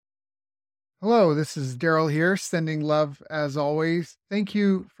Hello, this is Daryl here, sending love as always. Thank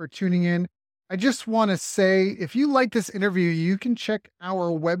you for tuning in. I just want to say if you like this interview, you can check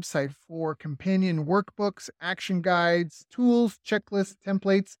our website for companion workbooks, action guides, tools, checklists,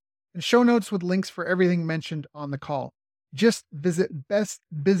 templates, and show notes with links for everything mentioned on the call. Just visit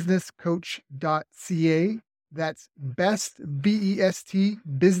bestbusinesscoach.ca. That's best, B-E-S-T,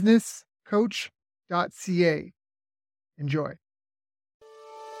 businesscoach.ca. Enjoy.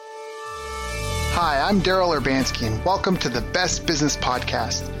 Hi, I'm Daryl Urbanski, and welcome to the Best Business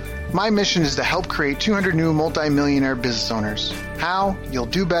Podcast. My mission is to help create 200 new multi-millionaire business owners. How? You'll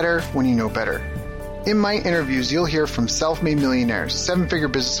do better when you know better. In my interviews, you'll hear from self-made millionaires, seven-figure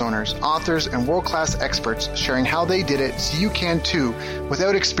business owners, authors, and world-class experts sharing how they did it so you can too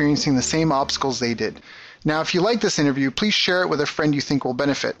without experiencing the same obstacles they did. Now, if you like this interview, please share it with a friend you think will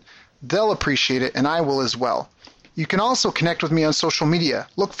benefit. They'll appreciate it, and I will as well. You can also connect with me on social media.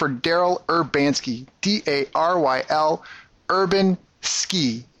 Look for Daryl Urbanski, D-A-R-Y-L, Urban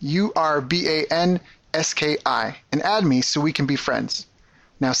Ski, U-R-B-A-N-S-K-I, and add me so we can be friends.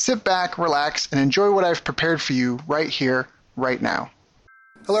 Now sit back, relax, and enjoy what I've prepared for you right here, right now.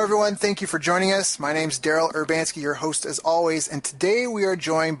 Hello, everyone. Thank you for joining us. My name's Daryl Urbanski, your host as always, and today we are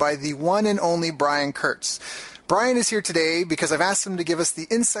joined by the one and only Brian Kurtz. Brian is here today because I've asked him to give us the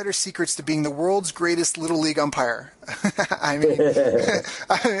insider secrets to being the world's greatest Little League umpire. I mean,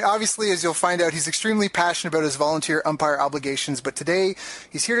 obviously, as you'll find out, he's extremely passionate about his volunteer umpire obligations, but today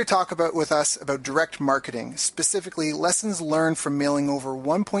he's here to talk with us about direct marketing, specifically lessons learned from mailing over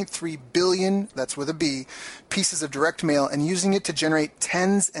 1.3 billion, that's with a B, pieces of direct mail and using it to generate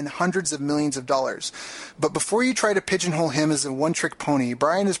tens and hundreds of millions of dollars. But before you try to pigeonhole him as a one-trick pony,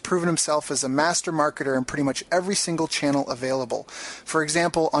 Brian has proven himself as a master marketer in pretty much every single channel available. For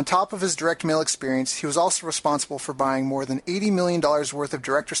example, on top of his direct mail experience, he was also responsible for buying more than $80 million worth of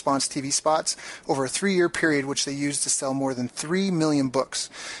direct response TV spots over a 3-year period, which they used to sell more than 3 million books.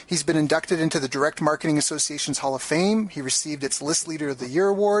 He's been inducted into the Direct Marketing Association's Hall of Fame. He received its List Leader of the Year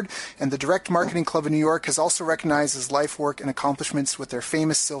award, and the Direct Marketing Club of New York has also recognized his life work and accomplishments with their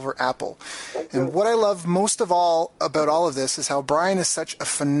famous Silver Apple. And what I love most of all about all of this is how Brian is such a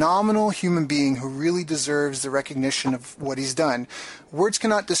phenomenal human being who really deserves the recognition of what he's done. Words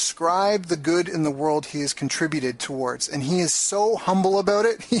cannot describe the good in the world he has contributed towards, and he is so humble about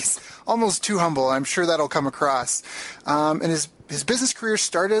it. He's almost too humble. I'm sure that'll come across. And his business career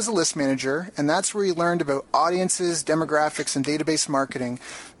started as a list manager, and that's where he learned about audiences, demographics, and database marketing.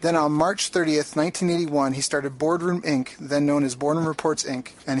 Then on March 30th, 1981, he started Boardroom Inc., then known as Boardroom Reports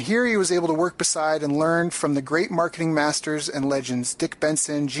Inc. And here he was able to work beside and learn from the great marketing masters and legends, Dick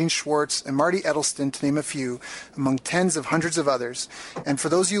Benson, Gene Schwartz, and Marty Edelston, to name a few, among tens of hundreds of others. And for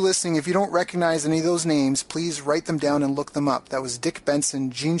those of you listening, if you don't recognize any of those names, please write them down and look them up. That was Dick Benson,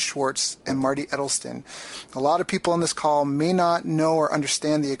 Gene Schwartz, and Marty Edelston. A lot of people on this call may not know or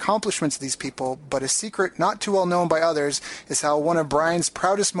understand the accomplishments of these people, but a secret not too well known by others is how one of Brian's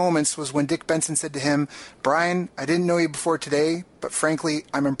proudest moments was when Dick Benson said to him, "Brian, I didn't know you before today, but frankly,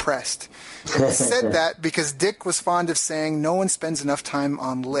 I'm impressed." And he said that because Dick was fond of saying no one spends enough time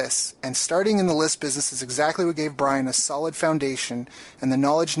on lists, and starting in the list business is exactly what gave Brian a solid foundation and the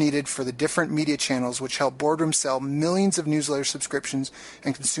knowledge needed for the different media channels which helped Boardroom sell millions of newsletter subscriptions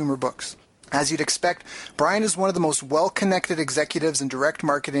and consumer books. As you'd expect, Brian is one of the most well-connected executives in direct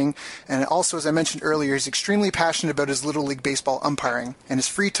marketing, and also, as I mentioned earlier, he's extremely passionate about his Little League baseball umpiring. In his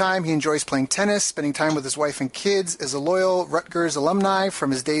free time, he enjoys playing tennis, spending time with his wife and kids, is a loyal Rutgers alumni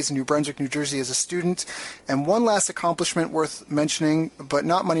from his days in New Brunswick, New Jersey as a student. And one last accomplishment worth mentioning, but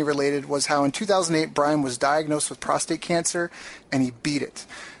not money-related, was how in 2008, Brian was diagnosed with prostate cancer, and he beat it.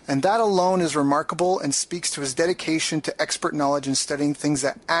 And that alone is remarkable and speaks to his dedication to expert knowledge and studying things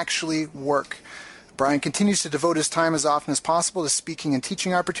that actually work. Brian continues to devote his time as often as possible to speaking and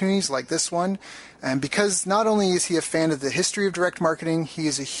teaching opportunities like this one. And because not only is he a fan of the history of direct marketing, he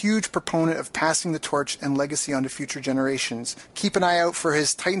is a huge proponent of passing the torch and legacy on to future generations. Keep an eye out for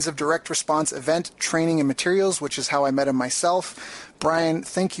his Titans of Direct Response event, training, and materials, which is how I met him myself. Brian,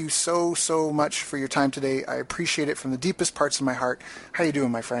 thank you so much for your time today. I appreciate it from the deepest parts of my heart. How you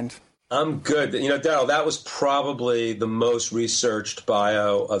doing, my friend? I'm good. You know, Daryl, that was probably the most researched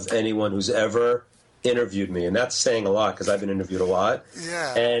bio of anyone who's ever interviewed me, and that's saying a lot because I've been interviewed a lot.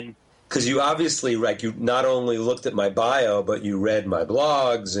 Yeah. And because you obviously, like, you not only looked at my bio, but you read my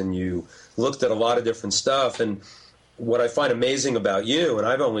blogs and you looked at a lot of different stuff. And what I find amazing about you, and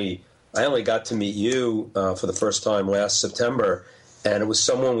I only got to meet you for the first time last September, and it was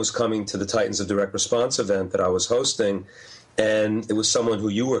someone was coming to the Titans of Direct Response event that I was hosting, and it was someone who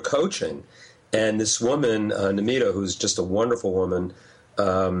you were coaching. And this woman, Namita, who's just a wonderful woman,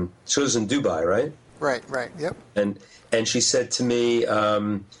 She was in Dubai, right? Right, yep. And she said to me,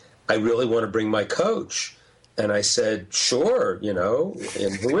 I really want to bring my coach. And I said, sure,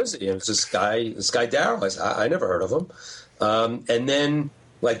 and who is he? And it's this guy Daryl. I said, I never heard of him. And then,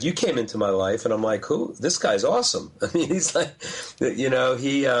 like, you came into my life, and I'm like, who? This guy's awesome. I mean, he's like,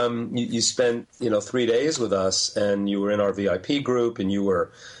 you spent, 3 days with us, and you were in our VIP group, and you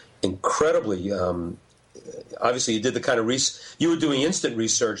were incredibly, obviously, you did the kind of you were doing instant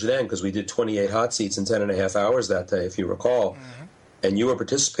research then, because we did 28 hot seats in 10 and a half hours that day, if you recall. Mm-hmm. And you were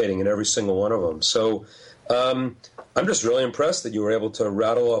participating in every single one of them. So I'm just really impressed that you were able to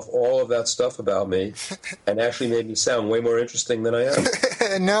rattle off all of that stuff about me and actually made me sound way more interesting than I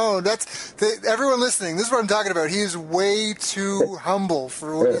am. No, everyone listening, this is what I'm talking about. He is way too humble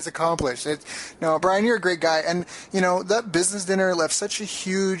for what he's accomplished. No, Brian, you're a great guy. And, that business dinner left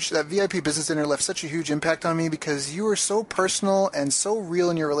that VIP business dinner left such a huge impact on me because you were so personal and so real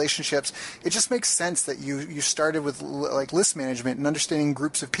in your relationships. It just makes sense that you started with like list management and understanding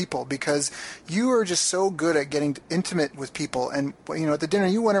groups of people because you are just so good at getting intimate with people. And, at the dinner,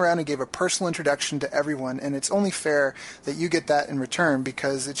 you went around and gave a personal introduction to everyone. And it's only fair that you get that in return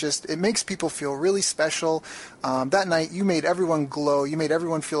because it makes people feel really special. That night, you made everyone glow. You made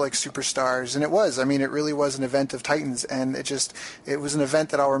everyone feel like superstars. And it was. I mean, it really was an event of Titans. And it was an event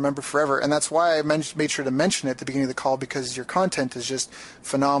that I'll remember forever. And that's why I made sure to mention it at the beginning of the call because your content is just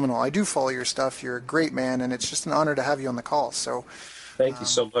phenomenal. I do follow your stuff. You're a great man. And it's just an honor to have you on the call. So thank you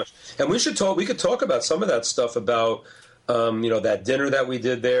so much. And we could talk about some of that stuff about, that dinner that we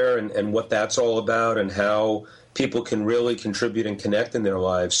did there and what that's all about and how people can really contribute and connect in their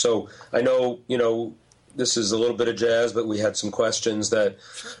lives. So I know, this is a little bit of jazz, but we had some questions that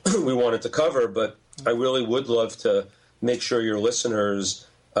we wanted to cover, but I really would love to make sure your listeners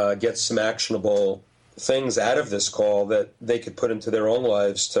get some actionable things out of this call that they could put into their own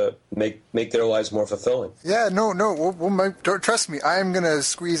lives to make their lives more fulfilling. Yeah, no. Trust me, I'm going to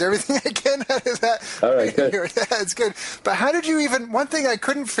squeeze everything I can out of that. All right, good. Yeah, it's good. But how did you one thing I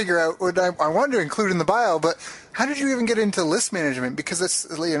couldn't figure out, what I wanted to include in the bio, but how did you even get into list management? Because it's,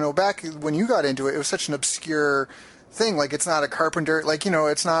 back when you got into it, it was such an obscure thing. Like, it's not a carpenter,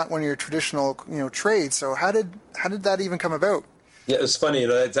 it's not one of your traditional, trades. So how did that even come about? Yeah, it was funny.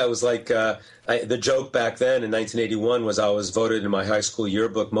 That was like the joke back then in 1981 was I was voted in my high school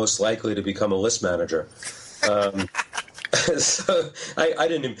yearbook most likely to become a list manager. So I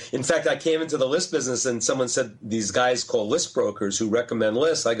didn't. In fact, I came into the list business and someone said these guys called list brokers who recommend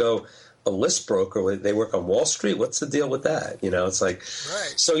lists. I go, a list broker? They work on Wall Street? What's the deal with that? It's like,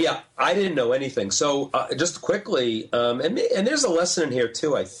 right. So yeah, I didn't know anything. So just quickly, and there's a lesson in here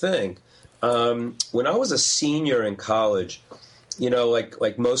too. I think when I was a senior in college.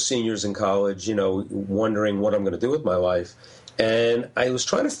 Like most seniors in college, wondering what I'm going to do with my life. And I was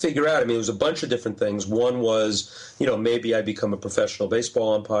trying to figure out, it was a bunch of different things. One was, maybe I become a professional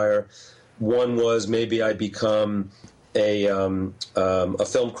baseball umpire. One was maybe I become a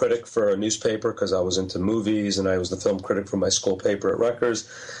film critic for a newspaper because I was into movies and I was the film critic for my school paper at Rutgers.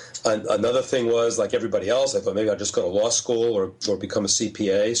 Another thing was, like everybody else, I thought maybe I'd just go to law school or become a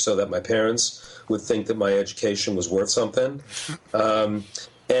CPA so that my parents would think that my education was worth something.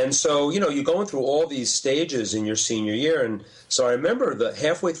 And so, you're going through all these stages in your senior year. And so I remember that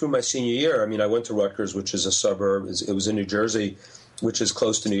halfway through my senior year, I went to Rutgers, which is a suburb. It was in New Jersey, which is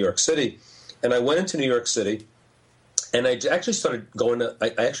close to New York City. And I went into New York City, and I actually started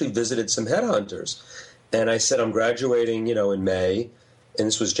I actually visited some headhunters. And I said, I'm graduating, in May. And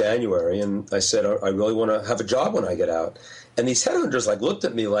this was January, and I said, I really want to have a job when I get out. And these headhunters looked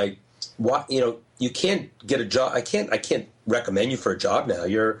at me like, "What? You can't get a job. I can't recommend you for a job now.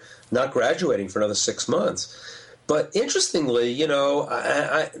 You're not graduating for another 6 months." But interestingly,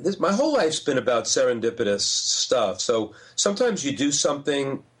 my whole life's been about serendipitous stuff. So sometimes you do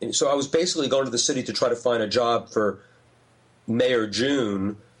something. So I was basically going to the city to try to find a job for May or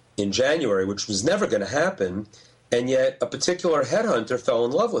June in January, which was never going to happen. And yet a particular headhunter fell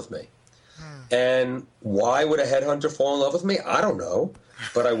in love with me. And why would a headhunter fall in love with me? I don't know.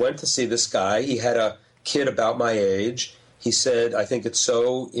 But I went to see this guy. He had a kid about my age. He said, I think it's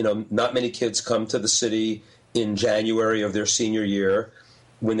so, not many kids come to the city in January of their senior year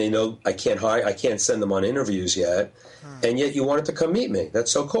when they know I can't send them on interviews yet. And yet you wanted to come meet me.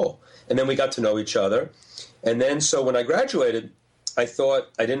 That's so cool. And then we got to know each other. And then so when I graduated, I thought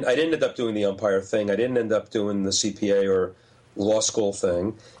I didn't end up doing the umpire thing. I didn't end up doing the CPA or law school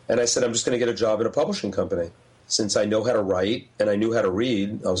thing. And I said, I'm just going to get a job in a publishing company since I know how to write and I knew how to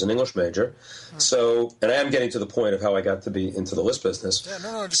read. I was an English major. So, and I am getting to the point of how I got to be into the list business. Yeah,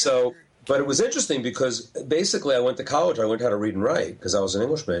 no, so, But it was interesting because basically I went to college. I learned how to read and write because I was an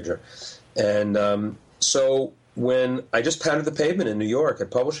English major. And so when I just pounded the pavement in New York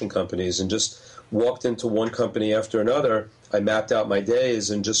at publishing companies and just walked into one company after another, I mapped out my days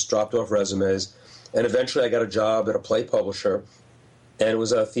and just dropped off resumes. And eventually I got a job at a play publisher. And it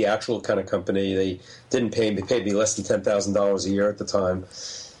was a theatrical kind of company. They didn't pay me. They paid me less than $10,000 a year at the time.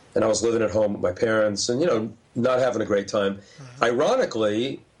 And I was living at home with my parents and, not having a great time. Mm-hmm.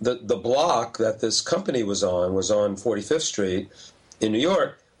 Ironically, the block that this company was on 45th Street in New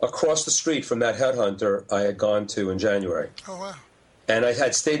York, across the street from that headhunter I had gone to in January. Oh, wow. And I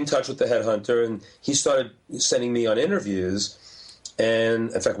had stayed in touch with the headhunter, and he started sending me on interviews.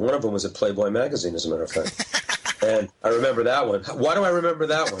 And, in fact, one of them was at Playboy magazine, as a matter of fact. And I remember that one. Why do I remember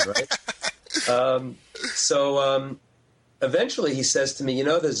that one, right? Eventually he says to me,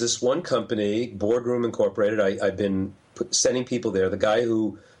 there's this one company, Boardroom Incorporated. I've been sending people there. The guy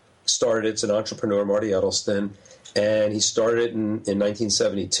who started it's an entrepreneur, Marty Edelston, and he started it in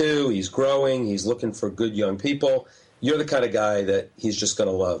 1972. He's growing. He's looking for good young people. You're the kind of guy that he's just going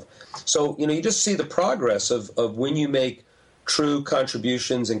to love. So, you just see the progress of when you make true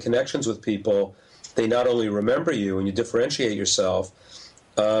contributions and connections with people, they not only remember you and you differentiate yourself.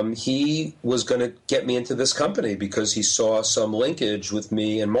 He was going to get me into this company because he saw some linkage with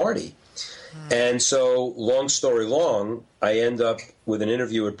me and Marty. And so, long story long, I end up with an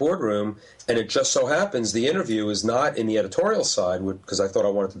interview at Boardroom, and it just so happens the interview is not in the editorial side, because I thought I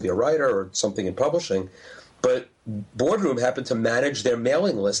wanted to be a writer or something in publishing, but Boardroom happened to manage their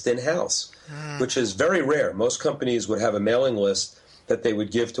mailing list in-house, which is very rare. Most companies would have a mailing list that they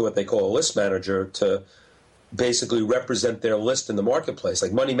would give to what they call a list manager to basically represent their list in the marketplace.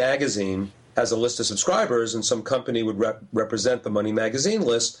 Like Money Magazine has a list of subscribers, and some company would represent the Money Magazine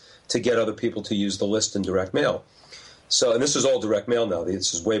list to get other people to use the list in direct mail. So, and this is all direct mail now.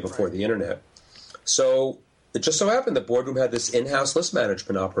 This is way before the internet. So it just so happened that Boardroom had this in-house list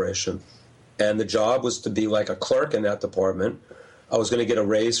management operation, and the job was to be like a clerk in that department. I was going to get a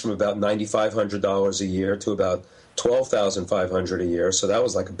raise from about $9,500 a year to about $12,500 a year, so that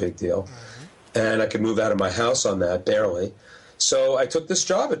was like a big deal. And I could move out of my house on that, barely. So I took this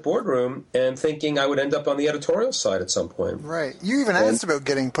job at Boardroom and thinking I would end up on the editorial side at some point. Right. You even asked about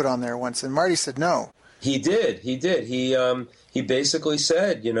getting put on there once, and Marty said no. He did. He basically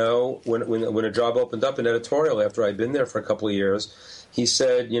said, when a job opened up in editorial after I'd been there for a couple of years, he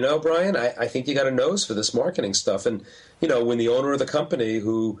said, Brian, I think you got a nose for this marketing stuff. And, when the owner of the company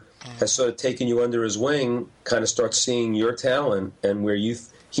who has sort of taken you under his wing kind of starts seeing your talent and where he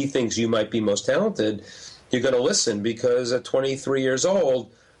thinks you might be most talented, you're going to listen, because at 23 years old,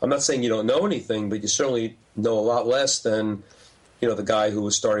 I'm not saying you don't know anything, but you certainly know a lot less than, the guy who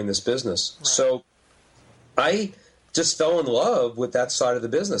was starting this business. Right. So I just fell in love with that side of the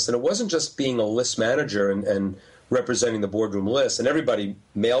business. And it wasn't just being a list manager and representing the Boardroom list. And everybody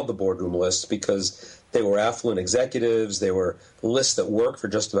mailed the Boardroom list because they were affluent executives. They were lists that worked for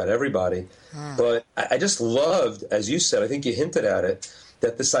just about everybody. But I just loved, as you said, I think you hinted at it,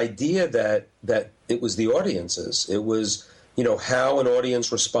 that this idea that it was the audiences. It was, how an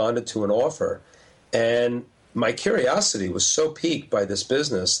audience responded to an offer. And my curiosity was so piqued by this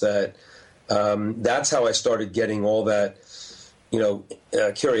business that that's how I started getting all that,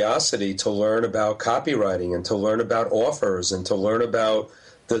 curiosity to learn about copywriting and to learn about offers and to learn about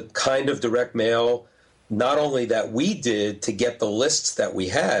the kind of direct mail, not only that we did to get the lists that we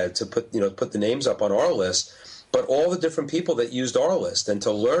had to put the names up on our list, but all the different people that used our list, and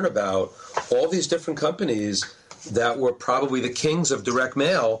to learn about all these different companies that were probably the kings of direct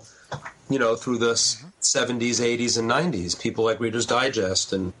mail, through the 70s, 80s, and 90s. People like Reader's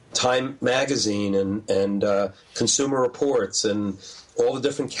Digest and Time Magazine and Consumer Reports and all the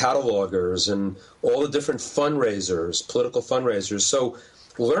different catalogers and all the different fundraisers, political fundraisers. So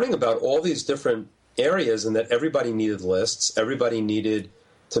learning about all these different areas, and that everybody needed lists, everybody needed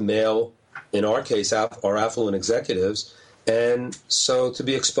to mail, in our case, our affluent executives. And so to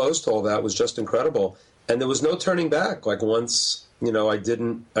be exposed to all that was just incredible. And there was no turning back. Like once,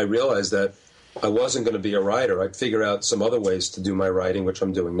 I realized that I wasn't going to be a writer. I'd figure out some other ways to do my writing, which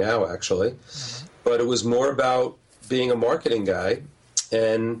I'm doing now, actually. But it was more about being a marketing guy.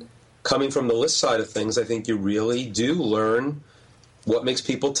 And coming from the list side of things, I think you really do learn what makes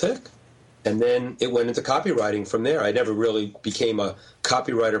people tick. And then it went into copywriting from there. I never really became a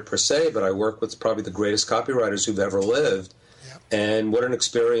copywriter per se, but I worked with probably the greatest copywriters who've ever lived. Yep. And what an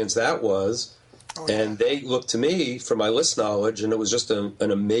experience that was. Oh, yeah. And they looked to me for my list knowledge, and it was just an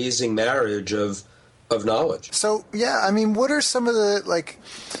amazing marriage of knowledge. So, yeah, what are some of the,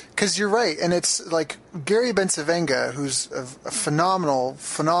 because you're right, and it's like Gary Bencivenga, who's a phenomenal,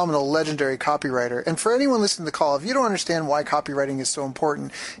 legendary copywriter. And for anyone listening to the call, if you don't understand why copywriting is so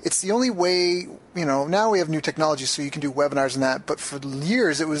important, it's the only way. Now we have new technology, so you can do webinars and that. But for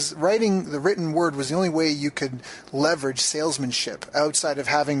years, it was writing the written word was the only way you could leverage salesmanship outside of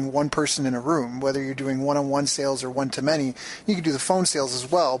having one person in a room. Whether you're doing one-on-one sales or one-to-many, you can do the phone sales as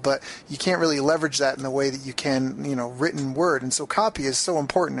well. But you can't really leverage that in the way that you can, written word. And so copy is so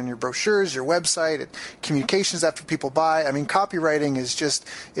important in your brochures, your website, communications after people buy. I mean, copywriting is just,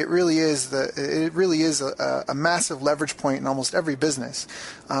 it really is a massive leverage point in almost every business.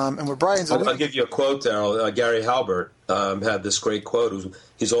 And where Brian's... I'll give you a quote, Daryl. Gary Halbert had this great quote.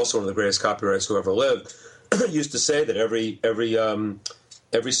 He's also one of the greatest copywriters who ever lived. Used to say that every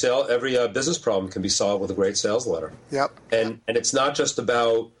business problem can be solved with a great sales letter. Yep. And it's not just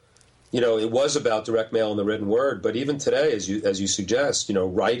about, it was about direct mail and the written word, but even today, as you suggest,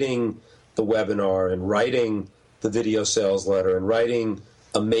 writing the webinar and writing the video sales letter and writing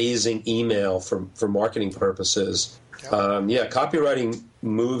amazing email for marketing purposes. Yep. Copywriting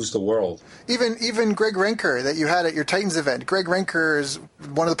moves the world. Even Greg Renker that you had at your Titans event. Greg Renker is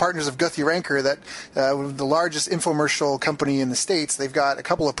one of the partners of Guthrie Renker, that the largest infomercial company in the States. They've got a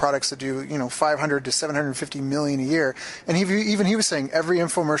couple of products that do 500 to 750 million a year. And he was saying every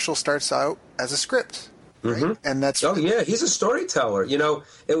infomercial starts out as a script. Right? Mm-hmm. And that's he's a storyteller.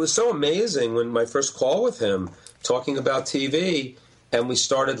 It was so amazing when my first call with him talking about TV. And we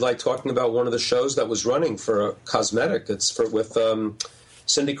started talking about one of the shows that was running for a cosmetic. It's with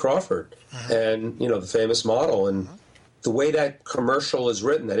Cindy Crawford, and the famous model. And the way that commercial is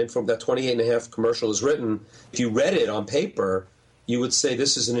written, that 28.5 commercial is written, if you read it on paper, you would say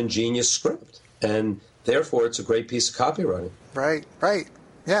this is an ingenious script, and therefore it's a great piece of copywriting. Right.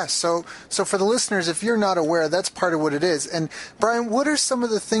 Yeah, so for the listeners, if you're not aware, that's part of what it is. And Brian, what are some of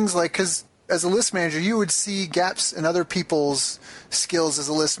the things because as a list manager, you would see gaps in other people's skills as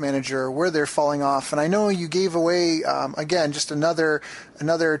a list manager, where they're falling off. And I know you gave away, again, just another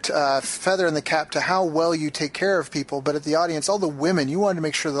feather in the cap to how well you take care of people. But at the audience, all the women, you wanted to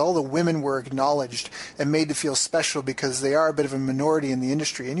make sure that all the women were acknowledged and made to feel special because they are a bit of a minority in the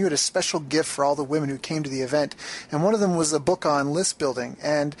industry. And you had a special gift for all the women who came to the event. And one of them was a book on list building.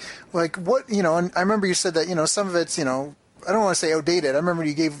 And and I remember you said that, some of it's, I don't want to say outdated. I remember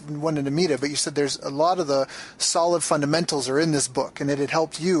you gave one to Namita, but you said there's a lot of the solid fundamentals are in this book, and it had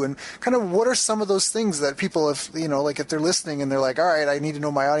helped you. And kind of what are some of those things that people, if they're listening and they're like, all right, I need to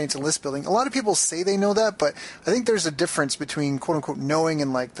know my audience and list building. A lot of people say they know that, but I think there's a difference between quote unquote knowing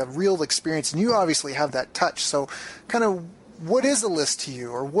and the real experience. And you obviously have that touch. So kind of, what is a list to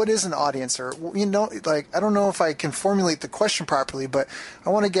you, or what is an audience, or I don't know if I can formulate the question properly, but I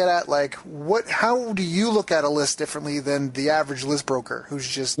want to get at how do you look at a list differently than the average list broker who's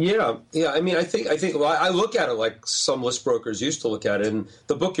just I mean, I think I look at it like some list brokers used to look at it, and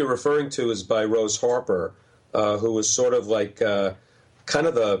the book you're referring to is by Rose Harper, who was sort of kind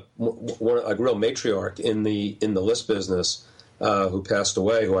of a real matriarch in the list business. Who passed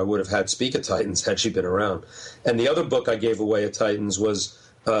away, who I would have had speak at Titans had she been around. And the other book I gave away at Titans was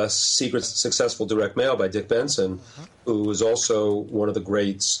Secret Successful Direct Mail by Dick Benson, who was also one of the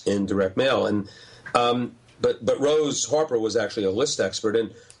greats in direct mail. And but Rose Harper was actually a list expert.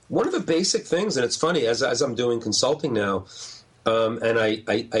 And one of the basic things, and it's funny, as I'm doing consulting now, and I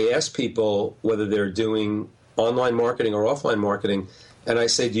ask people whether they're doing online marketing or offline marketing, and I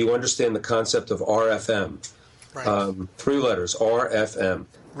say, do you understand the concept of RFM? Right. 3 letters, RFM.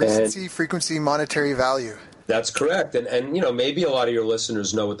 Recency, frequency, monetary value. That's correct. And maybe a lot of your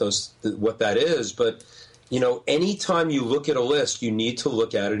listeners know what that is, but, anytime you look at a list, you need to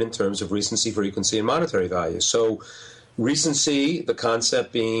look at it in terms of recency, frequency, and monetary value. So recency, the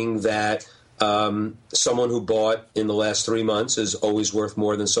concept being that someone who bought in the last 3 months is always worth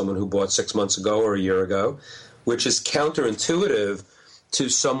more than someone who bought 6 months ago or a year ago, which is counterintuitive to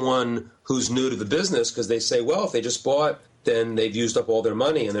someone who's new to the business, because they say, well, if they just bought, then they've used up all their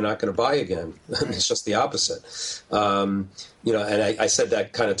money and they're not going to buy again. It's just the opposite. And I said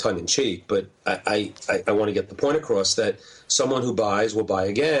that kind of tongue-in-cheek, but I want to get the point across that someone who buys will buy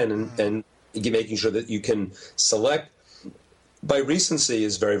again, and making sure that you can select by recency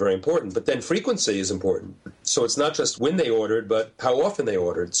is very, very important. But then frequency is important. So it's not just when they ordered, but how often they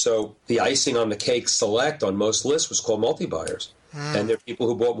ordered. So the icing on the cake select on most lists was called multi-buyers. And there are people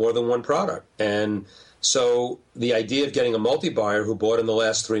who bought more than one product. And so the idea of getting a multi-buyer who bought in the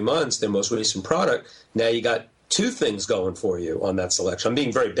last 3 months their most recent product, now you got 2 things going for you on that selection. I'm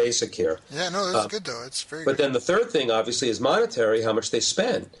being very basic here. Yeah, no, that's good, though. It's very But good. then the third thing, obviously, is monetary, how much they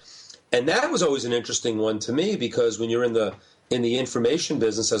spend. And that was always an interesting one to me, because when you're in the in the information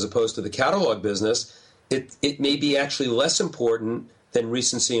business as opposed to the catalog business, it may be actually less important than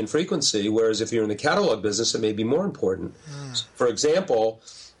recency and frequency, whereas if you're in the catalog business, it may be more important. For example,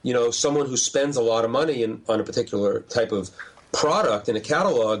 someone who spends a lot of money on a particular type of product in a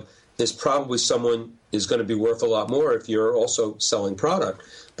catalog is probably someone is going to be worth a lot more if you're also selling product.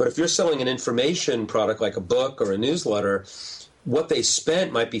 But if you're selling an information product like a book or a newsletter, what they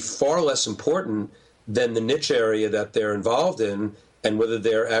spent might be far less important than the niche area that they're involved in, and whether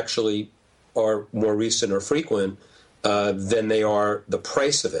they're actually are more recent or frequent than they are the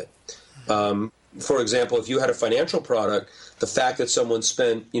price of it. For example, if you had a financial product, the fact that someone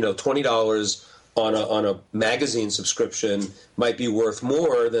spent $20 on a magazine subscription might be worth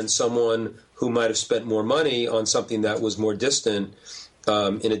more than someone who might have spent more money on something that was more distant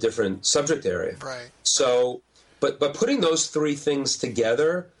in a different subject area. Right. So, but putting those three things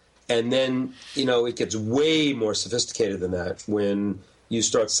together, and then it gets way more sophisticated than that when you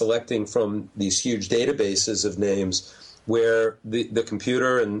start selecting from these huge databases of names, where the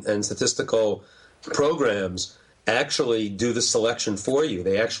computer and statistical programs actually do the selection for you.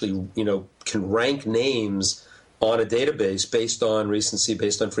 They actually, can rank names on a database based on recency,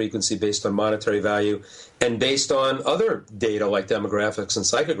 based on frequency, based on monetary value, and based on other data like demographics and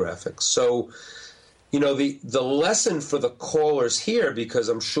psychographics. So, the lesson for the callers here, because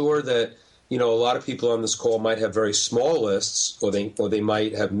I'm sure that, a lot of people on this call might have very small lists, or they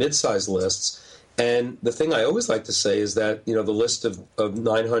might have mid-sized lists. And the thing I always like to say is that, the list of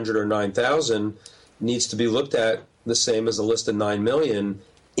 900 or 9,000 needs to be looked at the same as a list of 9 million,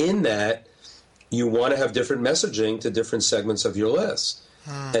 in that you want to have different messaging to different segments of your list.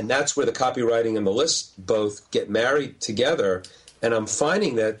 And that's where the copywriting and the list both get married together. And I'm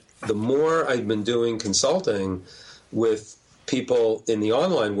finding that the more I've been doing consulting with people in the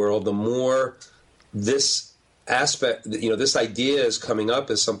online world, the more this aspect, this idea is coming up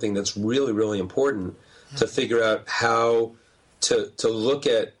as something that's really, really important to figure out how to look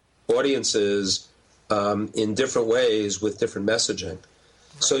at audiences in different ways with different messaging.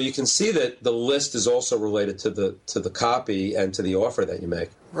 Right. So you can see that the list is also related to the copy and to the offer that you make.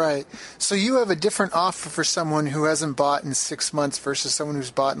 Right. So you have a different offer for someone who hasn't bought in 6 months versus someone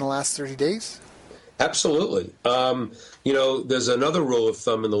who's bought in the last 30 days? Absolutely. There's another rule of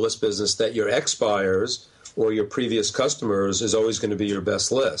thumb in the list business that your ex-buyers or your previous customers is always going to be your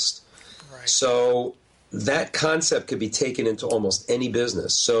best list. Right. So that concept could be taken into almost any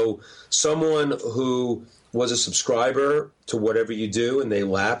business. So someone who was a subscriber to whatever you do and they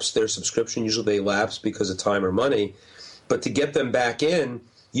lapse their subscription, usually they lapse because of time or money, but to get them back in,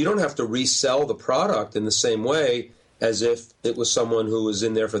 you don't have to resell the product in the same way as if it was someone who was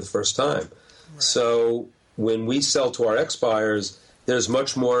in there for the first time. Right. So when we sell to our ex-buyers, there's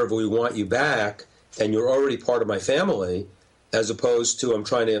much more of we want you back and you're already part of my family, as opposed to I'm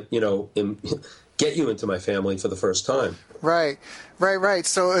trying to, get you into my family for the first time. Right.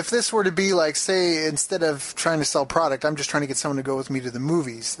 So if this were to be like, say, instead of trying to sell product, I'm just trying to get someone to go with me to the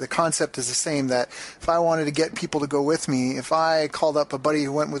movies. The concept is the same, that if I wanted to get people to go with me, if I called up a buddy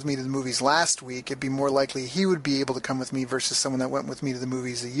who went with me to the movies last week, it'd be more likely he would be able to come with me versus someone that went with me to the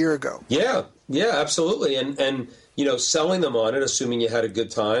movies a year ago. Yeah, absolutely. And selling them on it, assuming you had a good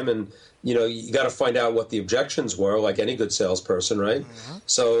time, and you got to find out what the objections were, like any good salesperson, right? Mm-hmm.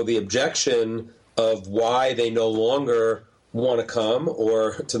 So the objection of why they no longer want to come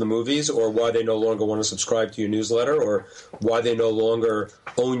or to the movies, or why they no longer want to subscribe to your newsletter, or why they no longer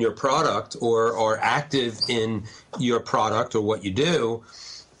own your product or are active in your product or what you do,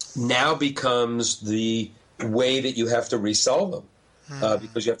 now becomes the way that you have to resell them,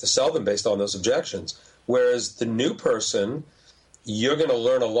 because you have to sell them based on those objections. Whereas the new person, you're going to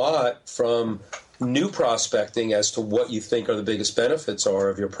learn a lot from new prospecting as to what you think are the biggest benefits are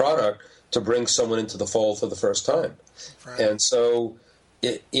of your product to bring someone into the fold for the first time. Right. And so,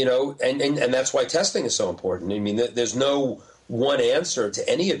 and that's why testing is so important. I mean, there's no one answer to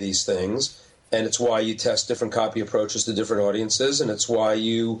any of these things, and it's why you test different copy approaches to different audiences, and it's why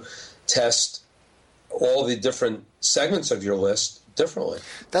you test all the different segments of your list differently.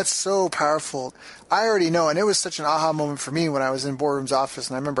 That's so powerful. I already know, and it was such an aha moment for me when I was in Boardroom's office,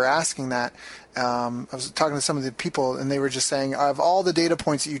 and I remember asking that. I was talking to some of the people, and they were just saying, of all the data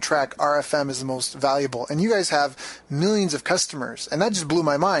points that you track, RFM is the most valuable. And you guys have millions of customers, and that just blew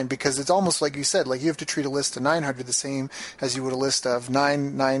my mind, because it's almost like you said, like you have to treat a list of 900 the same as you would a list of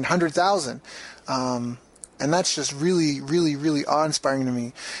 900,000. And that's just really, really, really awe-inspiring to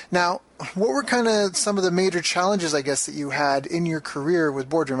me. Now, what were kind of some of the major challenges, I guess, that you had in your career with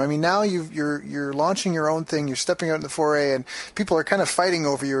Boardroom? I mean, now you're launching your own thing, you're stepping out in the foray, and people are kind of fighting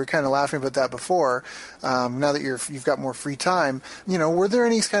over you. We were kind of laughing about that before. Now that you've got more free time, were there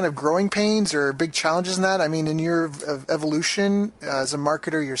any kind of growing pains or big challenges in that? I mean, in your evolution as a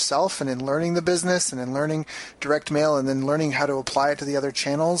marketer yourself, and in learning the business, and in learning direct mail, and then learning how to apply it to the other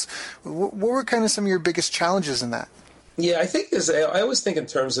channels, what were kind of some of your biggest challenges in that? Yeah, I always think in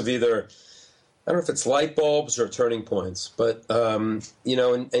terms of either, I don't know if it's light bulbs or turning points, but, and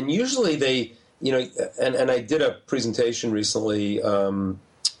usually they, and I did a presentation recently,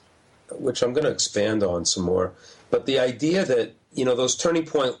 which I'm going to expand on some more, but the idea that, those turning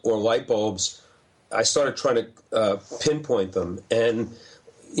point or light bulbs, I started trying to pinpoint them. And,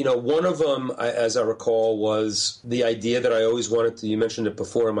 one of them, as I recall, was the idea that I always wanted to, you mentioned it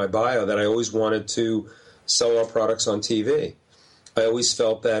before in my bio, that I always wanted to sell our products on TV. I always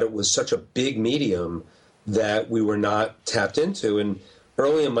felt that it was such a big medium that we were not tapped into. And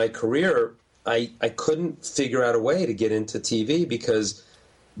early in my career, I couldn't figure out a way to get into TV because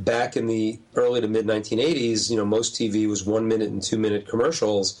back in the early to mid-1980s, most TV was 1 minute and 2 minute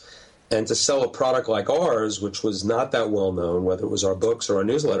commercials. And to sell a product like ours, which was not that well known, whether it was our books or our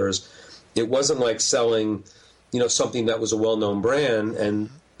newsletters, it wasn't like selling, something that was a well-known brand. And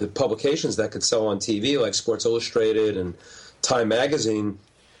the publications that could sell on TV, like Sports Illustrated and Time Magazine,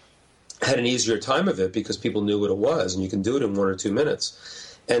 had an easier time of it because people knew what it was, and you can do it in 1 or 2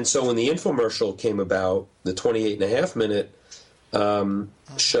 minutes. And so when the infomercial came about, the 28.5-minute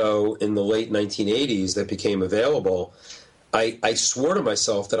show in the late 1980s that became available, I swore to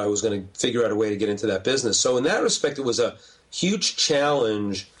myself that I was going to figure out a way to get into that business. So in that respect, it was a huge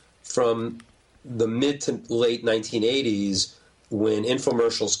challenge from the mid to late 1980s when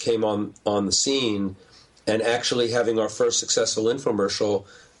infomercials came on the scene, and actually having our first successful infomercial,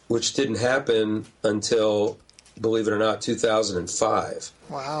 which didn't happen until, believe it or not, 2005.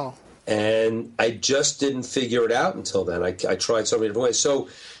 Wow. And I just didn't figure it out until then. I tried so many different ways. So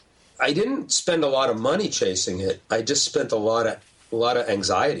I didn't spend a lot of money chasing it. I just spent a lot of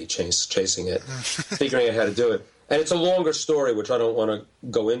anxiety chasing it, figuring out how to do it. And it's a longer story, which I don't want to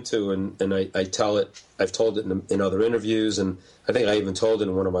go into, and I tell it. I've told it in other interviews, and I think I even told it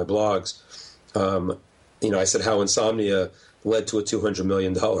in one of my blogs. I said how Insomnia led to a $200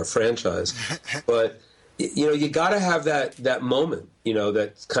 million franchise. But, you got to have that moment,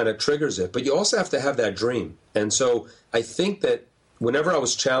 that kind of triggers it. But you also have to have that dream. And so I think that whenever I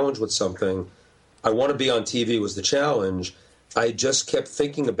was challenged with something, I want to be on TV was the challenge. I just kept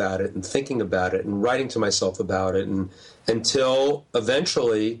thinking about it and writing to myself about it, and until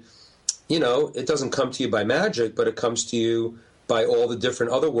eventually, it doesn't come to you by magic, but it comes to you by all the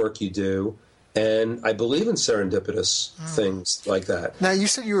different other work you do. And I believe in serendipitous things like that. Now, you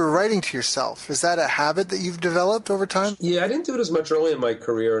said you were writing to yourself. Is that a habit that you've developed over time? Yeah, I didn't do it as much early in my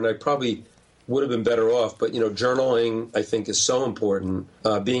career, and I probably would have been better off. But, journaling, I think, is so important.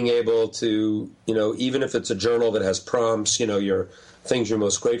 Being able to, even if it's a journal that has prompts, your things you're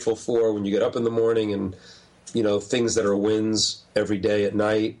most grateful for when you get up in the morning, and, things that are wins every day at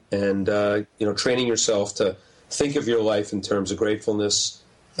night, and, training yourself to think of your life in terms of gratefulness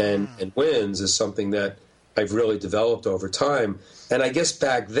and wins is something that I've really developed over time. And I guess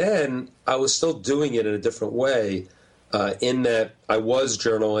back then, I was still doing it in a different way, in that I was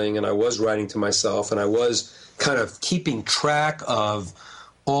journaling and I was writing to myself and I was kind of keeping track of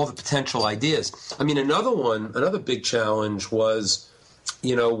all the potential ideas. I mean, another big challenge was,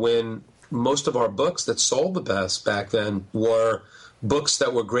 when most of our books that sold the best back then were books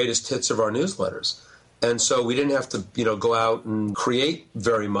that were greatest hits of our newsletters. And so we didn't have to, go out and create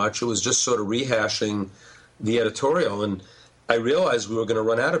very much. It was just sort of rehashing the editorial. And I realized we were going to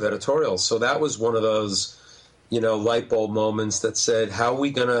run out of editorials. So that was one of those, light bulb moments that said, how are we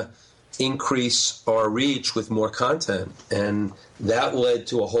going to increase our reach with more content? And that led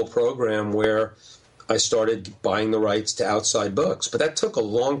to a whole program where I started buying the rights to outside books. But that took a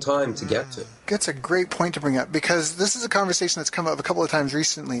long time to get to. That's a great point to bring up, because this is a conversation that's come up a couple of times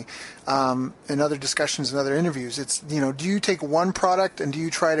recently in other discussions and other interviews. It's, do you take one product and do you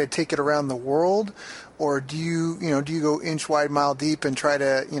try to take it around the world? Or do you go inch wide, mile deep and try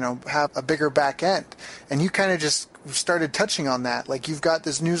to, have a bigger back end? And you kind of just started touching on that. Like, you've got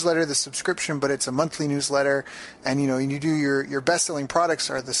this newsletter, the subscription, but it's a monthly newsletter, and you do your best-selling products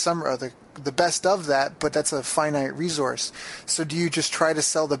are the best of that, but that's a finite resource. So do you just try to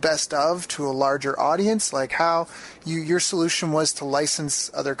sell the best of to a larger audience? Like how your solution was to license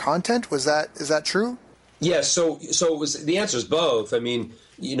other content? Is that true? Yeah, so it was, the answer is both. I mean,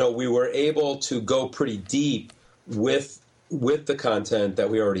 we were able to go pretty deep with with the content that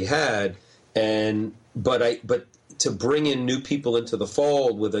we already had, but to bring in new people into the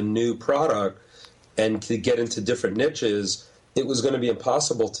fold with a new product and to get into different niches, it was going to be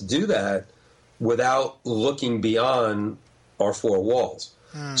impossible to do that without looking beyond our four walls.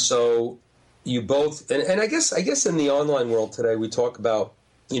 So you both, and I guess in the online world today, we talk about,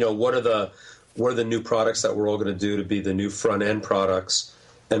 what are the new products that we're all going to do to be the new front end products,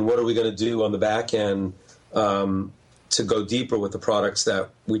 and what are we going to do on the back end to go deeper with the products that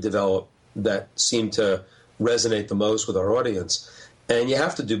we develop that seem to resonate the most with our audience. And you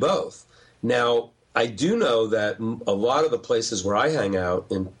have to do both. Now, I do know that a lot of the places where I hang out,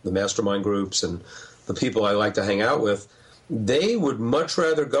 in the mastermind groups and the people I like to hang out with, they would much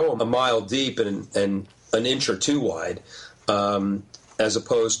rather go a mile deep and an inch or two wide, as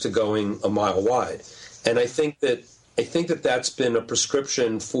opposed to going a mile wide. And I think that that's been a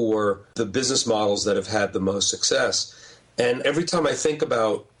prescription for the business models that have had the most success. And every time I think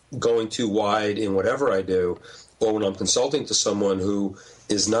about going too wide in whatever I do, or when I'm consulting to someone who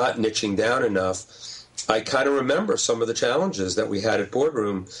is not niching down enough, I kind of remember some of the challenges that we had at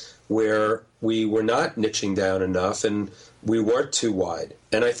Boardroom where we were not niching down enough and we were too wide.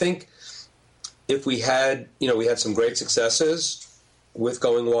 And I think if we had some great successes with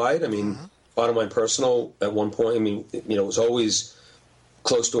going wide. I mean, Bottom Line Personal at one point, it was always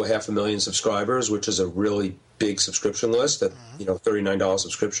close to 500,000 subscribers, which is a really big subscription list at, $39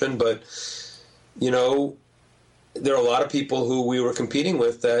 subscription. But, there are a lot of people who we were competing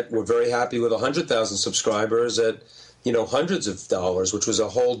with that were very happy with 100,000 subscribers at, hundreds of dollars, which was a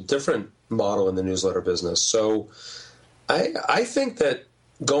whole different model in the newsletter business. So I think that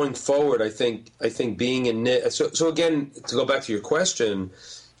going forward, I think being in it. So again, to go back to your question,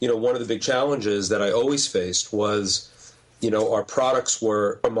 one of the big challenges that I always faced was, our products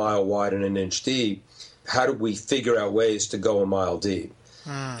were a mile wide and an inch deep. How did we figure out ways to go a mile deep?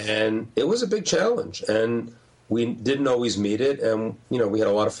 And it was a big challenge, and we didn't always meet it, and we had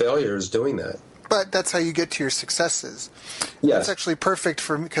a lot of failures doing that. But that's how you get to your successes. Yes. That's actually perfect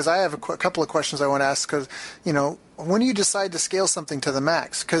for me, because I have a couple of questions I want to ask. Because when do you decide to scale something to the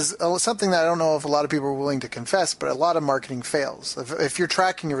max? Because something that I don't know if a lot of people are willing to confess, but a lot of marketing fails. If you're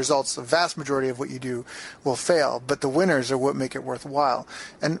tracking your results, the vast majority of what you do will fail, but the winners are what make it worthwhile.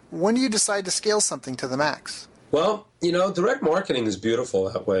 And when do you decide to scale something to the max? Well, direct marketing is beautiful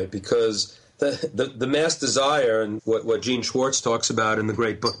that way, because the mass desire, and what Gene Schwartz talks about in the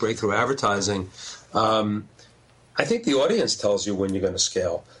great book Breakthrough Advertising, I think the audience tells you when you're going to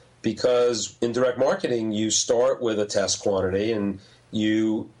scale. Because in direct marketing, you start with a test quantity and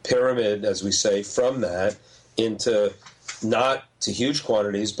you pyramid, as we say, from that into not to huge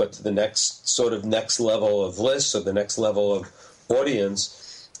quantities, but to the next level of lists or the next level of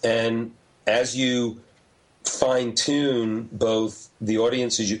audience. And as you fine-tune both the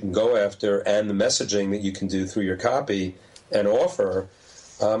audiences you can go after and the messaging that you can do through your copy and offer,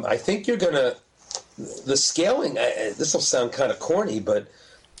 I think you're going to... The scaling, this will sound kind of corny, but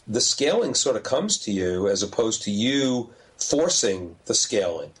the scaling sort of comes to you as opposed to you forcing the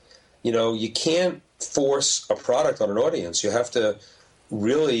scaling. You can't force a product on an audience. You have to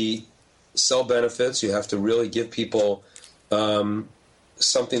really sell benefits. You have to really give people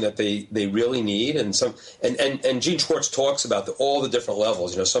something that they really need, and Gene Schwartz talks about all the different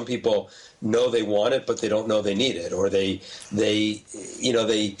levels. Some people know they want it, but they don't know they need it, or they know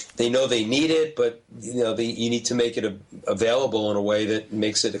they need it, but you need to make it available in a way that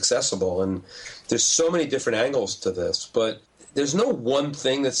makes it accessible. And there's so many different angles to this, but there's no one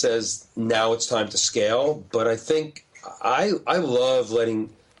thing that says now it's time to scale. But I think I love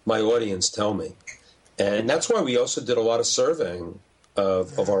letting my audience tell me, and that's why we also did a lot of surveying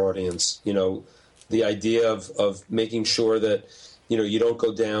of our audience. The idea of making sure that you don't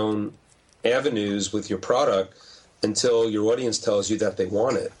go down avenues with your product until your audience tells you that they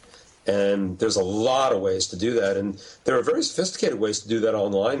want it. And there's a lot of ways to do that, and there are very sophisticated ways to do that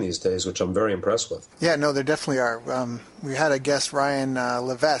online these days, which I'm very impressed with. Yeah, no, there definitely are. We had a guest, Ryan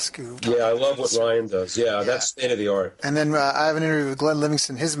Levesque. Yeah, I love what Ryan does. Yeah, that's state of the art. And then I have an interview with Glenn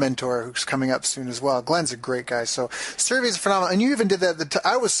Livingston, his mentor, who's coming up soon as well. Glenn's a great guy. So surveys are phenomenal. And you even did that.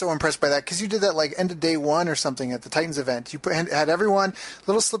 I was so impressed by that, because you did that like end of day one or something at the Titans event. You had everyone,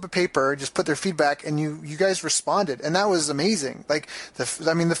 little slip of paper, just put their feedback, and you guys responded. And that was amazing. Like, the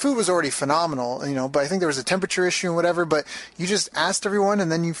food was already phenomenal, but I think there was a temperature issue and whatever, but you just asked everyone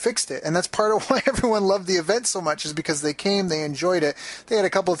and then you fixed it. And that's part of why everyone loved the event so much, is because they came, they enjoyed it. They had a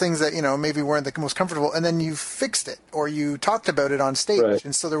couple of things that, maybe weren't the most comfortable, and then you fixed it, or you talked about it on stage. Right.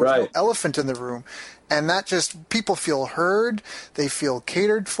 And so there was no elephant in the room. And that just, people feel heard, they feel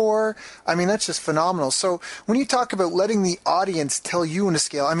catered for. I mean, that's just phenomenal. So when you talk about letting the audience tell you when to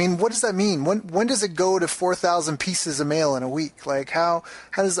scale, I mean, what does that mean? When does it go to 4,000 pieces of mail in a week? Like, how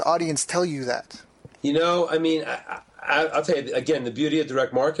does the audience tell you that? I mean, I'll tell you, again, the beauty of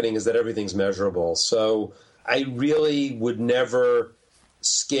direct marketing is that everything's measurable. So I really would never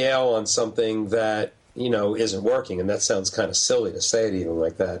scale on something that, isn't working. And that sounds kind of silly to say it even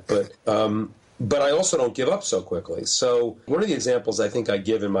like that. But I also don't give up so quickly. So one of the examples I think I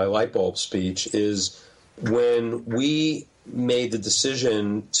give in my light bulb speech is when we made the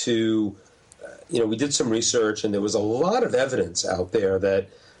decision to, we did some research, and there was a lot of evidence out there that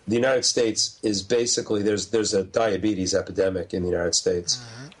the United States is basically, there's a diabetes epidemic in the United States.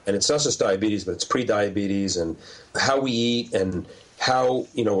 Mm-hmm. And it's not just diabetes, but it's pre-diabetes and how we eat and how,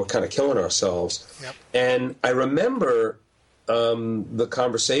 we're kind of killing ourselves. Yep. And I remember the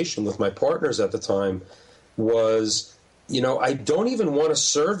conversation with my partners at the time was, I don't even want to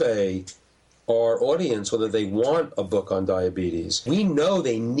survey our audience whether they want a book on diabetes. We know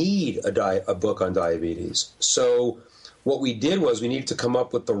they need a book on diabetes. So what we did was we needed to come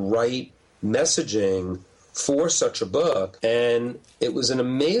up with the right messaging for such a book. And it was an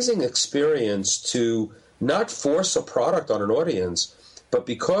amazing experience to not force a product on an audience, but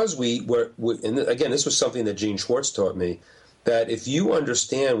because and again, this was something that Gene Schwartz taught me, that if you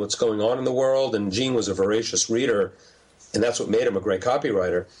understand what's going on in the world, and Gene was a voracious reader, and that's what made him a great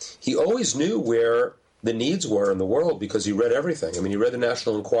copywriter, he always knew where the needs were in the world because he read everything. I mean, he read the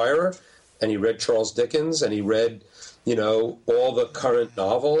National Enquirer, and he read Charles Dickens, and he read, all the current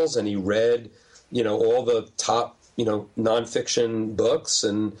novels, and he read, all the top, nonfiction books,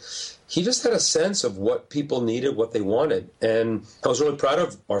 and he just had a sense of what people needed, what they wanted. And I was really proud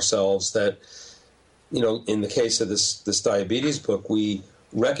of ourselves that, in the case of this diabetes book, we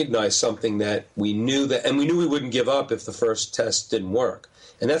recognized something that we knew and we knew we wouldn't give up if the first test didn't work.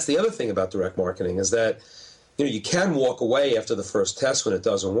 And that's the other thing about direct marketing is that, you can walk away after the first test when it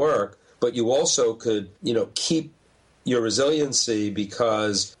doesn't work, but you also could, keep your resiliency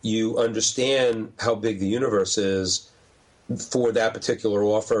because you understand how big the universe is for that particular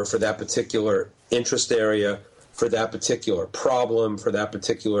offer, for that particular interest area, for that particular problem, for that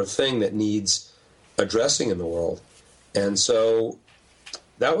particular thing that needs addressing in the world. And so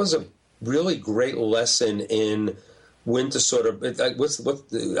that was a really great lesson in when to sort of,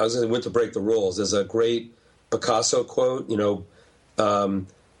 when to break the rules. There's a great Picasso quote, you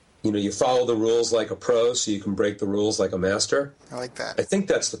follow the rules like a pro so you can break the rules like a master. I like that. I think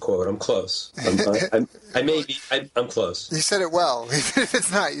that's the quote. I'm close. I'm close. You said it well. Even if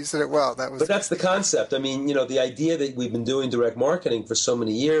it's not, you said it well. But that's the concept. I mean, the idea that we've been doing direct marketing for so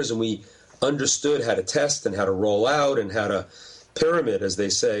many years and we understood how to test and how to roll out and how to pyramid, as they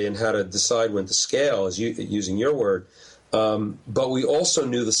say, and how to decide when to scale, using your word. But we also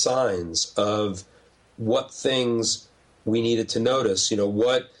knew the signs of what things we needed to notice.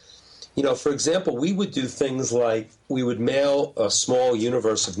 For example, we would do things like we would mail a small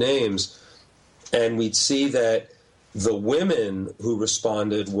universe of names, and we'd see that the women who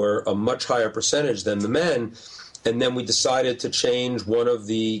responded were a much higher percentage than the men. And then we decided to change one of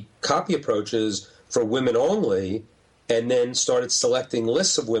the copy approaches for women only, and then started selecting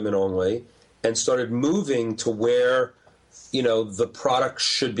lists of women only, and started moving to where, the product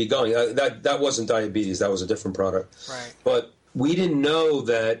should be going. That wasn't diabetes; that was a different product. Right. But we didn't know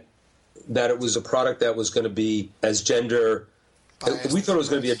that it was a product that was going to be as gender. We thought it was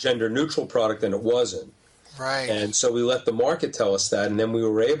going to be a gender neutral product, and it wasn't. Right. And so we let the market tell us that, and then we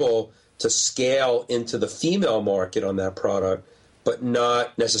were able to scale into the female market on that product, but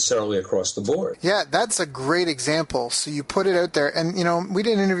not necessarily across the board. Yeah, that's a great example. So you put it out there. And, we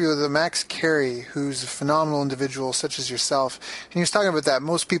did an interview with Max Carey, who's a phenomenal individual such as yourself. And he was talking about that.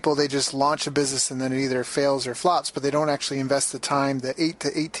 Most people, they just launch a business and then it either fails or flops, but they don't actually invest the time, the 8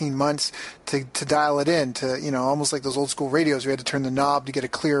 to 18 months to dial it in, to, almost like those old school radios. We had to turn the knob to get a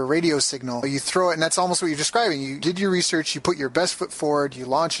clear radio signal. You throw it, and that's almost what you're describing. You did your research, you put your best foot forward, you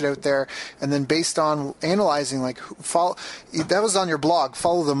launch it out there, and then based on analyzing, that was on your blog,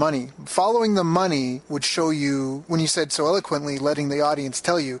 Follow the Money. Following the money would show you, when you said so eloquently, letting the audience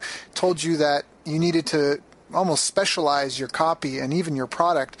tell you, told you that you needed to almost specialize your copy and even your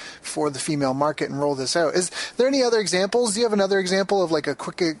product for the female market and roll this out. Is there any other examples? Do you have another example of like a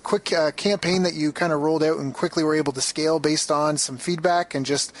quick campaign that you kind of rolled out and quickly were able to scale based on some feedback and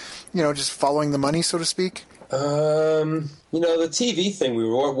just following the money, so to speak? The TV thing, we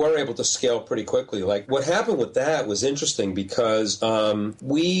were able to scale pretty quickly. Like, what happened with that was interesting because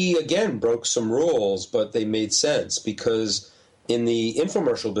we, again, broke some rules, but they made sense because in the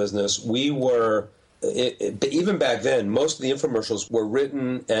infomercial business, we were even back then, most of the infomercials were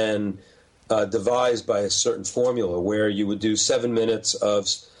written and devised by a certain formula where you would do 7 minutes of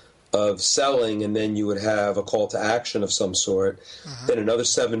selling, and then you would have a call to action of some sort, then another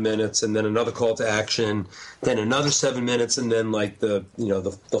 7 minutes, and then another call to action, then another 7 minutes, and then like the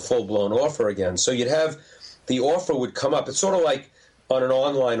full blown offer again. So you'd have the offer would come up. It's sort of like on an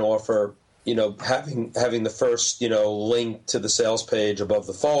online offer, having the first link to the sales page above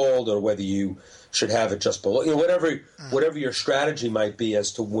the fold, or whether you should have it just below. Whatever your strategy might be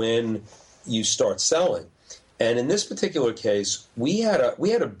as to when you start selling. And in this particular case, we had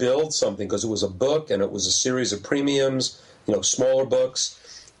to build something because it was a book and it was a series of premiums, smaller books.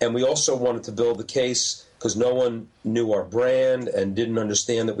 And we also wanted to build the case because no one knew our brand and didn't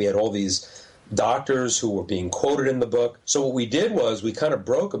understand that we had all these doctors who were being quoted in the book. So what we did was we kind of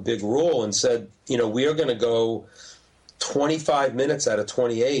broke a big rule and said, we are going to go 25 minutes out of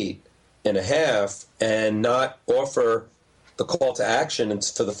 28 and a half and not offer the call to action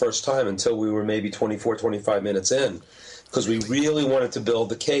for the first time until we were maybe 24, 25 minutes in, because we really wanted to build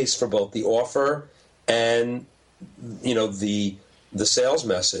the case for both the offer and, the sales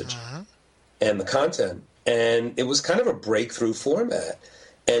message and the content. And it was kind of a breakthrough format.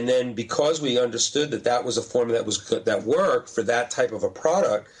 And then because we understood that was a format that worked for that type of a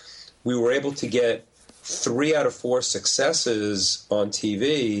product, we were able to get 3 out of 4 successes on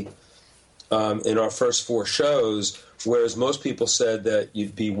TV in our first 4 shows, whereas most people said that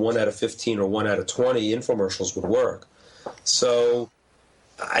you'd be 1 out of 15 or 1 out of 20 infomercials would work. So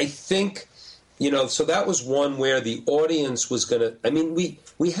I think, so that was one where the audience was going to,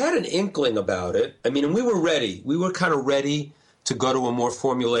 we had an inkling about it. And we were ready. We were kind of ready to go to a more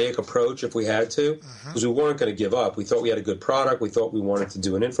formulaic approach if we had to, because we weren't going to give up. We thought we had a good product. We thought we wanted to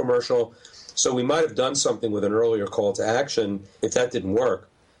do an infomercial. So we might have done something with an earlier call to action if that didn't work.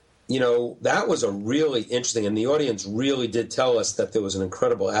 That was a really interesting, and the audience really did tell us that there was an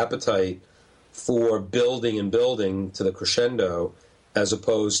incredible appetite for building and building to the crescendo, as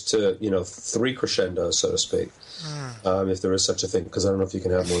opposed to, 3 crescendos, so to speak, if there is such a thing, because I don't know if you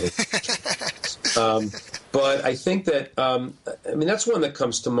can have more than but I think that, that's one that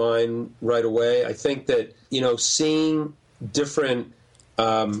comes to mind right away. I think that, seeing different,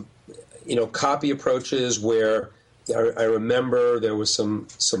 copy approaches where I remember there was some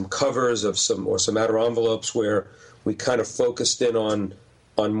covers of some outer envelopes where we kind of focused in on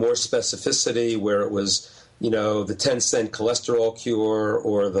more specificity, where it was, the 10-cent cholesterol cure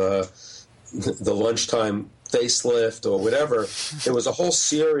or the lunchtime facelift or whatever. There was a whole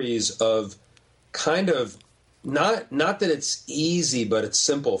series of kind of not that it's easy, but it's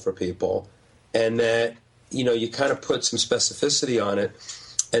simple for people, and that you kind of put some specificity on it.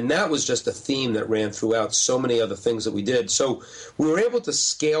 And that was just a theme that ran throughout so many other things that we did. So we were able to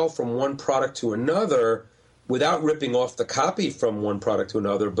scale from one product to another without ripping off the copy from one product to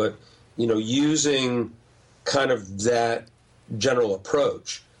another, but, using kind of that general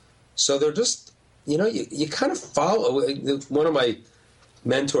approach. So they're just, you kind of follow. One of my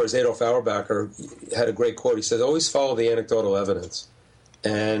mentors, Adolf Auerbacher, had a great quote. He said, always follow the anecdotal evidence.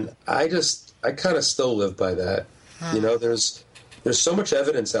 And I kind of still live by that. There's so much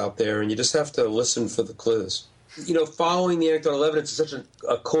evidence out there, and you just have to listen for the clues. Following the anecdotal evidence is such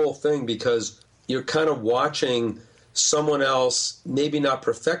a cool thing, because you're kind of watching someone else maybe not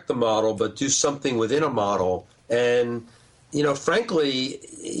perfect the model, but do something within a model. And, frankly,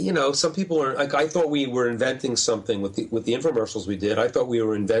 some people are like, I thought we were inventing something with the infomercials we did. I thought we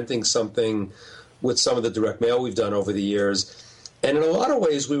were inventing something with some of the direct mail we've done over the years. And in a lot of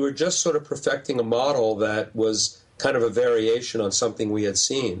ways, we were just sort of perfecting a model that was kind of a variation on something we had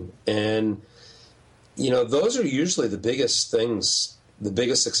seen. And, those are usually the biggest things, the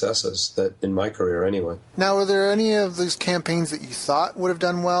biggest successes that in my career anyway. Now, were there any of those campaigns that you thought would have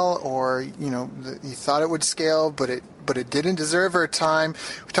done well, or, that you thought it would scale, but it didn't? Is there ever a time,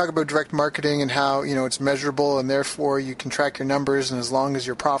 we talk about direct marketing and how, it's measurable and therefore you can track your numbers, and as long as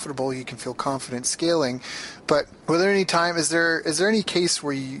you're profitable, you can feel confident scaling. But were there any time, is there any case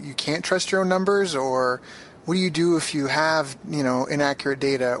where you can't trust your own numbers, or what do you do if you have, inaccurate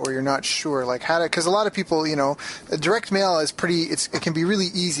data, or you're not sure? Like, how to, because a lot of people, direct mail is it can be really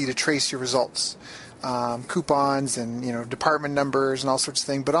easy to trace your results. Coupons and, department numbers and all sorts of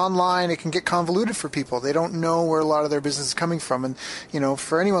things. But online, it can get convoluted for people. They don't know where a lot of their business is coming from. And,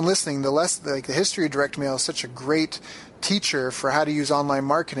 for anyone listening, the history of direct mail is such a great teacher for how to use online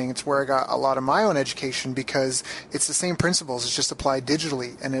marketing. It's where I got a lot of my own education, because it's the same principles. It's just applied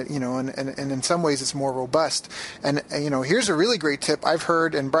digitally, and and in some ways it's more robust. And here's a really great tip I've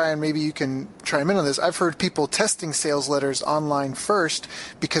heard, and Brian, maybe you can chime in on this. I've heard people testing sales letters online first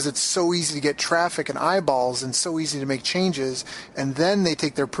because it's so easy to get traffic and eyeballs and so easy to make changes, and then they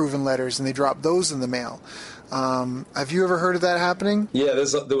take their proven letters and they drop those in the mail. Have you ever heard of that happening? Yeah,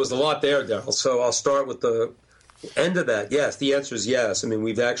 there was a lot there, Daryl. So I'll start with the end of that. Yes, the answer is yes. I mean,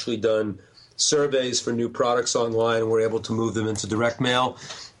 we've actually done surveys for new products online, and we're able to move them into direct mail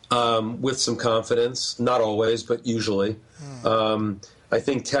with some confidence. Not always, but usually. I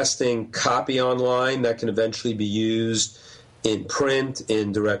think testing copy online that can eventually be used in print,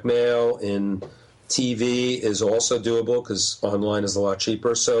 in direct mail, in TV is also doable, because online is a lot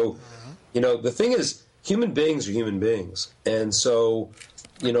cheaper. So, the thing is, human beings are human beings. And so,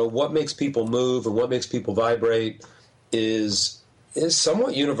 what makes people move and what makes people vibrate is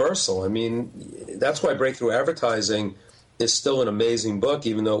somewhat universal. I mean, that's why Breakthrough Advertising is still an amazing book,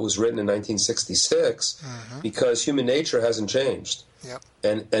 even though it was written in 1966, because human nature hasn't changed. Yep.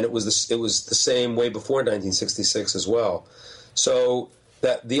 And it was the same way before 1966 as well. So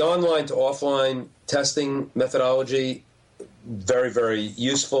that the online to offline testing methodology, very, very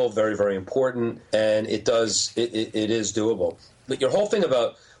useful, very, very important, and it is doable. But your whole thing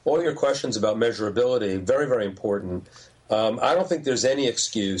about all your questions about measurability, very, very important. I don't think there's any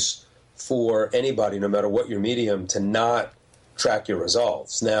excuse for anybody, no matter what your medium, to not track your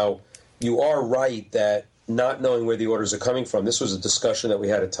results. Now, you are right that not knowing where the orders are coming from. This was a discussion that we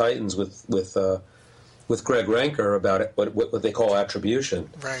had at Titans with Greg Ranker about it, what they call attribution.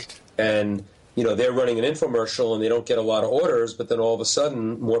 Right. And they're running an infomercial and they don't get a lot of orders, but then all of a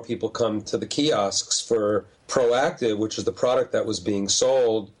sudden more people come to the kiosks for Proactive, which is the product that was being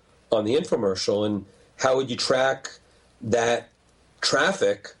sold on the infomercial. And how would you track that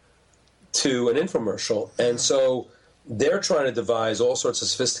traffic to an infomercial? And so they're trying to devise all sorts of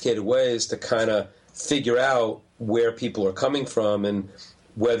sophisticated ways to kind of figure out where people are coming from and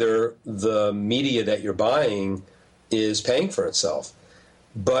whether the media that you're buying is paying for itself.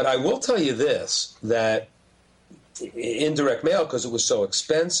 But I will tell you this, that in direct mail, because it was so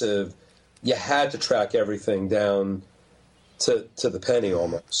expensive, you had to track everything down to the penny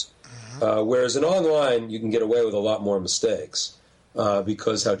almost. Whereas in online, you can get away with a lot more mistakes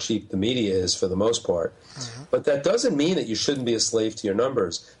because how cheap the media is for the most part. But that doesn't mean that you shouldn't be a slave to your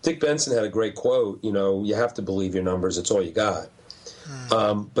numbers. Dick Benson had a great quote, you have to believe your numbers, it's all you got.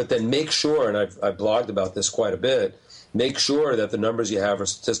 But then make sure, and I've blogged about this quite a bit, make sure that the numbers you have are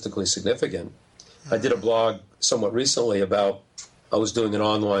statistically significant. I did a blog somewhat recently about, I was doing an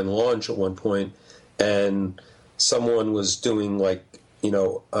online launch at one point, and someone was doing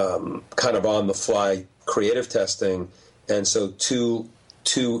kind of on-the-fly creative testing, and so two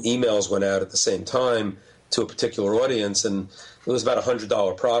emails went out at the same time to a particular audience, and it was about a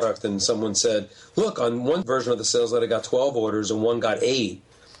 $100 product, and someone said, look, on one version of the sales letter got 12 orders and one got 8,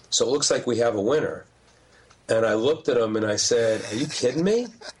 so it looks like we have a winner. And I looked at him and I said, are you kidding me?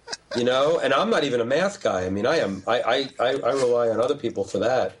 And I'm not even a math guy. I mean, I rely on other people for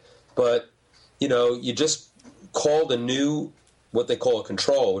that. But, you just called a new, what they call a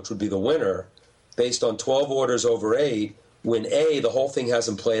control, which would be the winner, based on 12 orders over 8, when A, the whole thing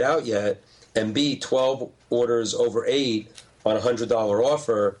hasn't played out yet, and B, 12 orders over 8 on a $100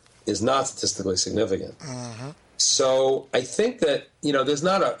 offer is not statistically significant. So I think that, there's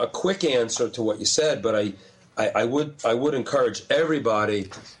not a quick answer to what you said, but I would encourage everybody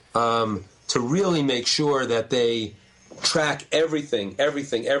to really make sure that they track everything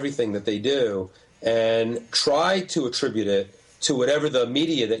that they do, and try to attribute it to whatever the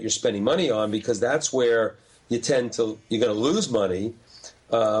media that you're spending money on, because that's where you're going to lose money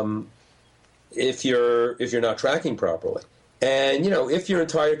if you're not tracking properly. And if your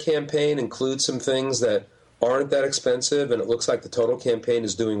entire campaign includes some things that aren't that expensive and it looks like the total campaign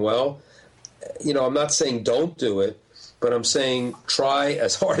is doing well, I'm not saying don't do it, but I'm saying try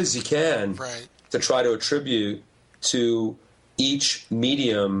as hard as you can to try to attribute to each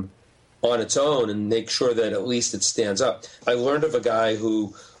medium on its own and make sure that at least it stands up. I learned of a guy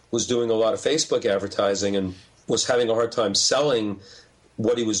who was doing a lot of Facebook advertising and was having a hard time selling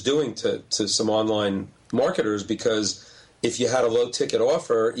what he was doing to some online marketers, because if you had a low-ticket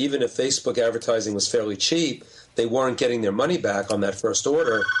offer, even if Facebook advertising was fairly cheap, they weren't getting their money back on that first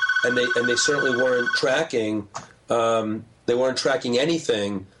order, and they certainly weren't tracking. They weren't tracking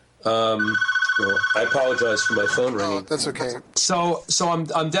anything Well, I apologize for my phone ringing. Oh, that's okay. So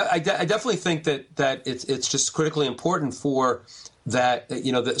I definitely think that it's just critically important for that.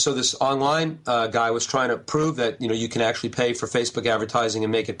 So this online guy was trying to prove that you can actually pay for Facebook advertising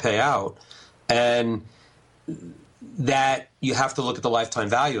and make it pay out, and that you have to look at the lifetime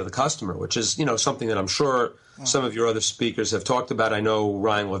value of the customer, which is something that I'm sure some of your other speakers have talked about. I know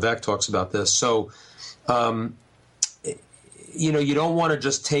Ryan Levesque talks about this. So. You don't want to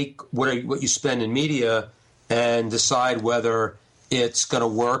just take what you spend in media and decide whether it's going to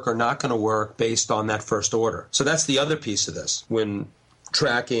work or not going to work based on that first order. So that's the other piece of this, when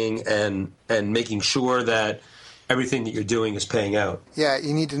tracking and making sure that everything that you're doing is paying out. Yeah,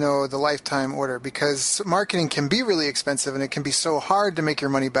 you need to know the lifetime order, because marketing can be really expensive and it can be so hard to make your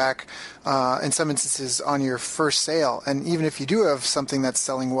money back in some instances on your first sale. And even if you do have something that's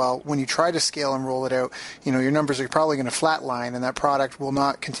selling well, when you try to scale and roll it out, your numbers are probably going to flatline and that product will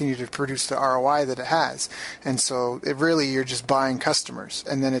not continue to produce the ROI that it has. And so you're just buying customers,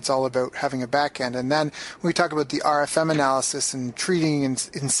 and then it's all about having a back end. And then when we talk about the RFM analysis and treating and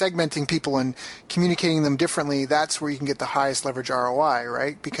segmenting people and communicating them differently, that's where you can get the highest leverage ROI,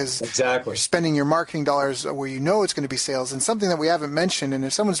 right? Because exactly. You're spending your marketing dollars where it's going to be sales. And something that we haven't mentioned, and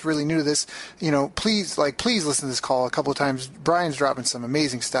if someone's really new to this, please listen to this call a couple of times. Brian's dropping some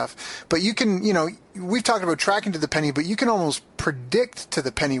amazing stuff. But you can, we've talked about tracking to the penny, but you can almost predict to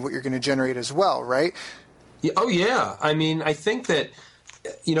the penny what you're going to generate as well, right? Yeah, oh, yeah. I mean, I think that,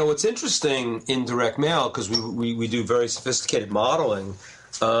 what's interesting in direct mail, because we do very sophisticated modeling,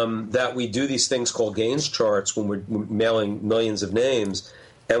 that we do these things called gains charts when we're mailing millions of names,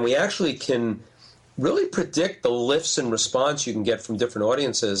 and we actually can really predict the lifts in response you can get from different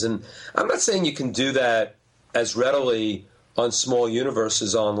audiences. And I'm not saying you can do that as readily on small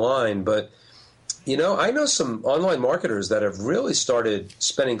universes online, but I know some online marketers that have really started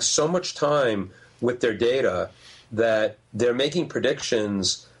spending so much time with their data that they're making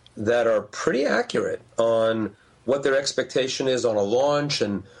predictions that are pretty accurate on what their expectation is on a launch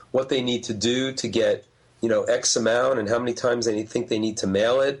and what they need to do to get X amount, and how many times they think they need to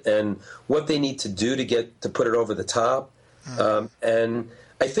mail it, and what they need to do to put it over the top. And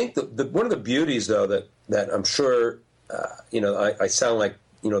I think one of the beauties, though, that I'm sure I sound like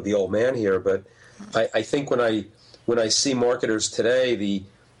the old man here, but I think when I see marketers today,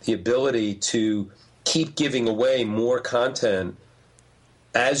 the ability to keep giving away more content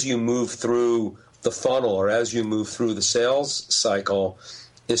as you move through the funnel or as you move through the sales cycle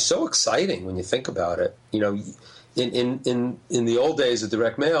is so exciting when you think about it. In the old days of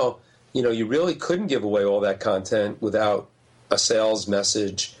direct mail, you really couldn't give away all that content without a sales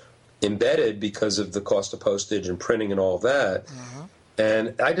message embedded because of the cost of postage and printing and all of that. Mm-hmm.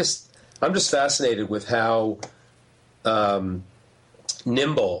 And I'm just fascinated with how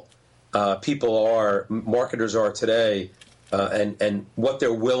nimble marketers are today, and what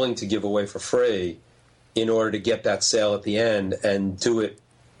they're willing to give away for free in order to get that sale at the end, and do it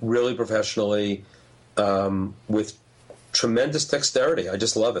really professionally with tremendous dexterity. I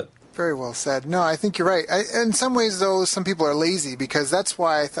just love it. Very well said. No, I think you're right. In some ways, though, some people are lazy, because that's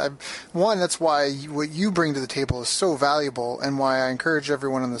why, that's why what you bring to the table is so valuable, and why I encourage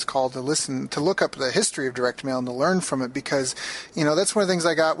everyone on this call to look up the history of direct mail and to learn from it, because, that's one of the things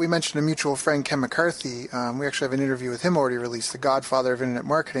we mentioned a mutual friend, Ken McCarthy. We actually have an interview with him already released, the godfather of internet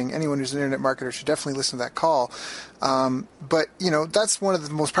marketing. Anyone who's an internet marketer should definitely listen to that call. But that's one of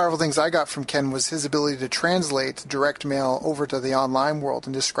the most powerful things I got from Ken, was his ability to translate direct mail over to the online world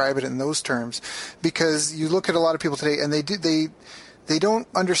and describe it in those terms. Because you look at a lot of people today, and they don't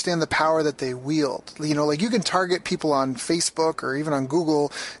understand the power that they wield. You can target people on Facebook or even on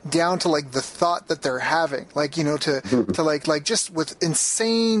Google down to the thought that they're having. To just with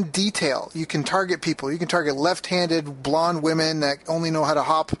insane detail, you can target people. You can target left-handed blonde women that only know how to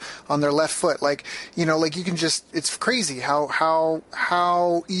hop on their left foot. You can just, it's crazy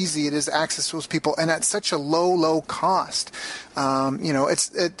how easy it is to access those people, and at such a low cost. It's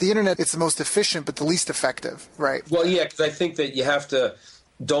the internet. It's the most efficient, but the least effective, right? Well, yeah, because I think that you have to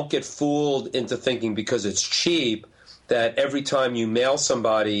don't get fooled into thinking because it's cheap that every time you email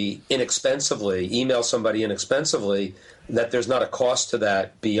somebody inexpensively, that there's not a cost to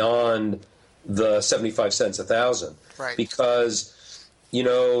that beyond the 75 cents a thousand. Right. Because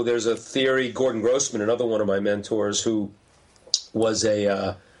there's a theory. Gordon Grossman, another one of my mentors, who was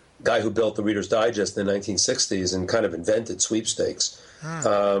a guy who built the Reader's Digest in the 1960s and kind of invented sweepstakes.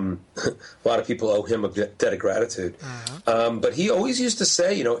 A lot of people owe him a debt of gratitude. But he always used to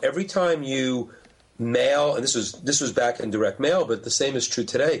say, every time you mail, and this was back in direct mail, but the same is true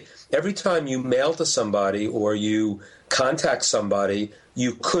today. Every time you mail to somebody or you contact somebody,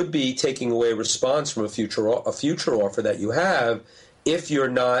 you could be taking away response from a future offer that you have if you're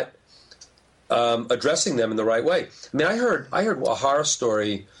not addressing them in the right way. I mean, I heard a horror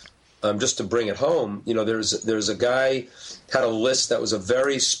story. Just to bring it home, there's a guy had a list that was a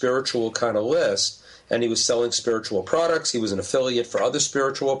very spiritual kind of list, and he was selling spiritual products. He was an affiliate for other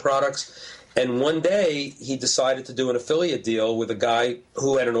spiritual products. And one day he decided to do an affiliate deal with a guy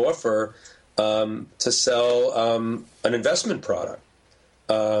who had an offer to sell an investment product.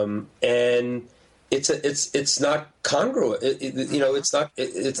 And it's not congruent.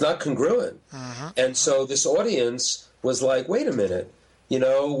 It's not congruent. And so this audience was like, wait a minute.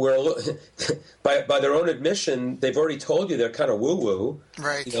 We're by their own admission, they've already told you they're kind of woo-woo.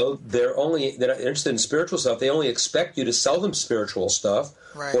 Right. They're not interested in spiritual stuff. They only expect you to sell them spiritual stuff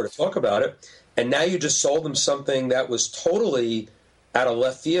or to talk about it. And now you just sold them something that was totally out of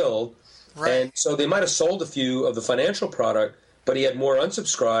left field. Right. And so they might have sold a few of the financial product, but he had more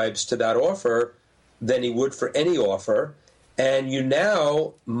unsubscribes to that offer than he would for any offer. And you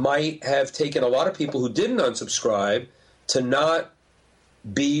now might have taken a lot of people who didn't unsubscribe to not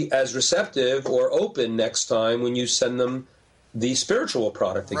be as receptive or open next time when you send them the spiritual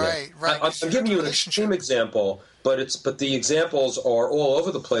product again. Right. I'm giving you an extreme example, but the examples are all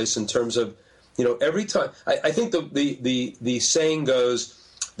over the place in terms of, every time. I think the saying goes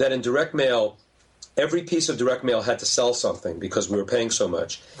that in direct mail, every piece of direct mail had to sell something because we were paying so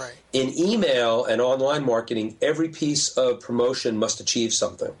much. Right. In email and online marketing, every piece of promotion must achieve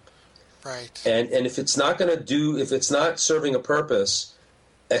something. Right. And if it's not if it's not serving a purpose,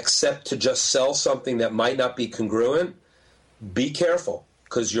 except to just sell something that might not be congruent, be careful,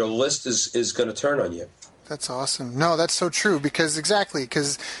 because your list is going to turn on you. That's awesome. No, that's so true, because it's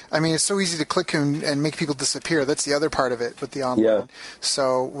so easy to click and make people disappear. That's the other part of it with the online. Yeah.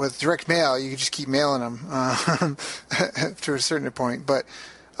 So with direct mail, you can just keep mailing them to a certain point. But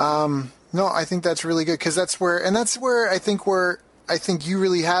no, I think that's really good, because that's where I think you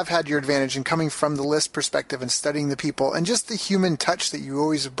really have had your advantage in coming from the list perspective and studying the people, and just the human touch that you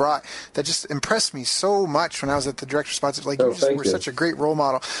always have brought that just impressed me so much when I was at the direct response. Like, you were such a great role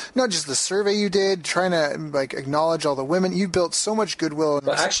model. Not just the survey you did, trying to acknowledge all the women. You built so much goodwill.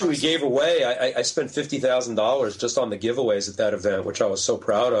 Well, actually, we gave away. I spent $50,000 just on the giveaways at that event, which I was so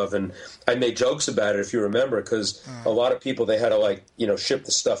proud of, and I made jokes about it, if you remember, because a lot of people, they had to ship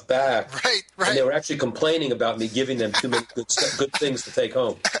the stuff back. Right. And they were actually complaining about me giving them too many good things to take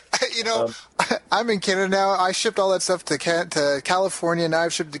home. I'm in Canada now. I shipped all that stuff to California. Now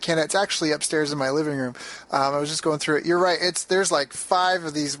I've shipped it to Canada. It's actually upstairs in my living room. I was just going through it. You're right. There's like 4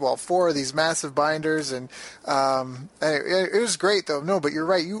 of these massive binders, and it was great though. No, but you're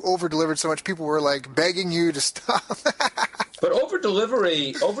right. You over-delivered so much. People were like begging you to stop. But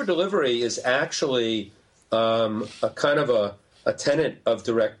over-delivery is actually a kind of a tenet of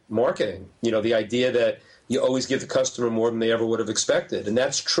direct marketing. The idea that you always give the customer more than they ever would have expected. And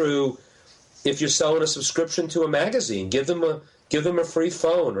that's true if you're selling a subscription to a magazine. Give them a free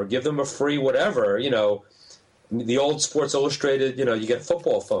phone, or give them a free whatever. The old Sports Illustrated, you get a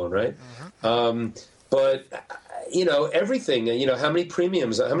football phone, right? Mm-hmm. But everything, how many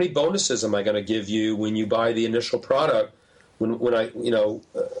premiums, how many bonuses am I going to give you when you buy the initial product when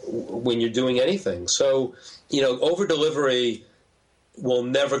you're doing anything? So, over-delivery will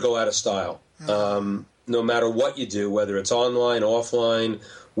never go out of style. Mm-hmm. No matter what you do, whether it's online, offline,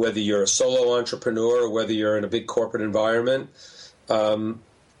 whether you're a solo entrepreneur or whether you're in a big corporate environment,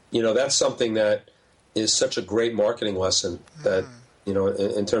 that's something that is such a great marketing lesson that,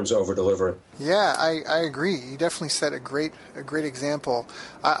 in terms of over-delivering. Yeah, I agree. You definitely set a great example.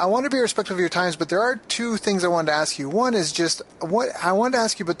 I want to be respectful of your times, but there are 2 things I wanted to ask you. One is just I wanted to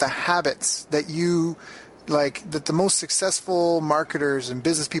ask you about the habits that that the most successful marketers and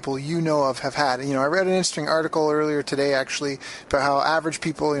business people have had. I read an interesting article earlier today, actually, about how average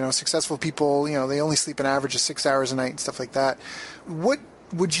people, successful people, they only sleep an average of 6 hours a night and stuff like that. What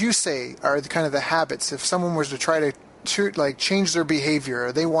would you say are the habits if someone was to try to change their behavior,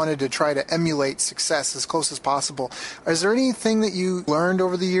 or they wanted to try to emulate success as close as possible? Is there anything that you learned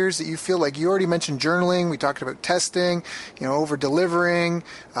over the years that you feel like? You already mentioned journaling. We talked about testing, over delivering,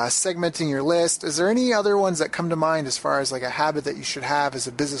 segmenting your list. Is there any other ones that come to mind as far as a habit that you should have as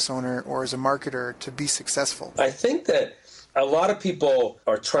a business owner or as a marketer to be successful? I think that a lot of people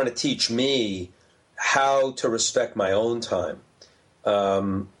are trying to teach me how to respect my own time.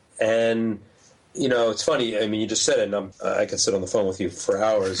 And it's funny. I mean, you just said it, and I could sit on the phone with you for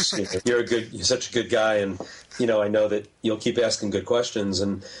hours. You're such a good guy, and I know that you'll keep asking good questions.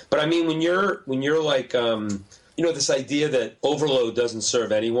 But I mean, when you're like, this idea that overload doesn't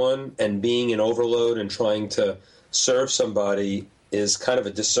serve anyone, and being in overload and trying to serve somebody is kind of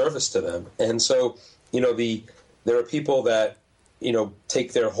a disservice to them. And so, there are people that,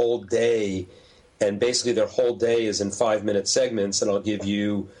 take their whole day, and basically their whole day is in 5-minute segments, and I'll give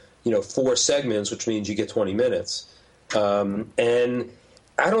you, 4 segments, which means you get 20 minutes. And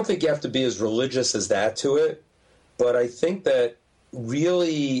I don't think you have to be as religious as that to it, but I think that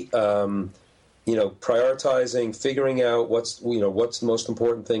really, prioritizing, figuring out what's the most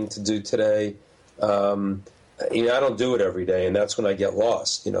important thing to do today. I don't do it every day, and that's when I get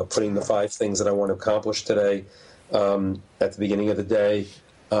lost. Putting the 5 things that I want to accomplish today at the beginning of the day.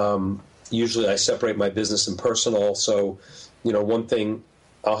 Usually, I separate my business and personal. So, one thing,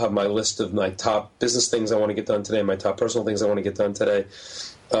 I'll have my list of my top business things I want to get done today, my top personal things I want to get done today.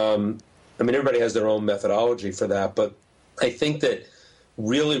 Everybody has their own methodology for that, but I think that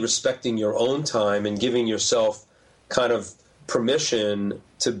really respecting your own time and giving yourself kind of permission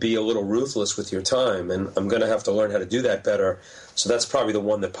to be a little ruthless with your time, and I'm going to have to learn how to do that better. So that's probably the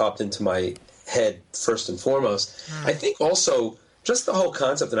one that popped into my head first and foremost. I think also just the whole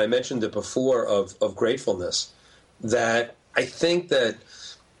concept, and I mentioned it before, of gratefulness, that I think that,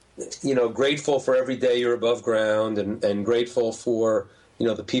 grateful for every day you're above ground, and grateful for,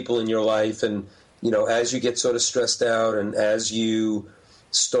 the people in your life, and, as you get sort of stressed out and as you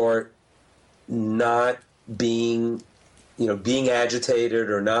start not being, being agitated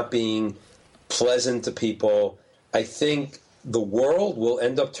or not being pleasant to people, I think the world will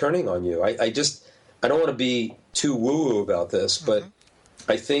end up turning on you. I don't want to be too woo-woo about this, but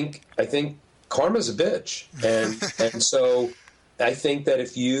I think karma's a bitch. And so I think that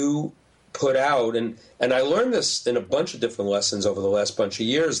if you put out, and I learned this in a bunch of different lessons over the last bunch of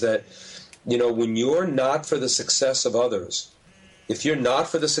years, that, when you're not for the success of others, if you're not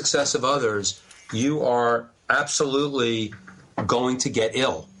for the success of others, you are absolutely going to get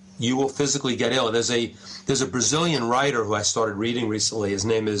ill. You will physically get ill. And there's a Brazilian writer who I started reading recently. His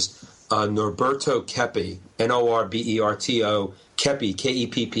name is Norberto Keppe, Norberto Keppe,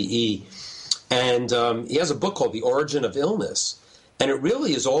 Kepppe. And he has a book called The Origin of Illness. And it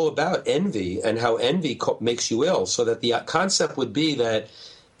really is all about envy and how envy makes you ill. So that the concept would be that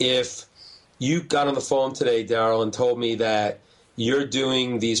if you got on the phone today, Daryl, and told me that you're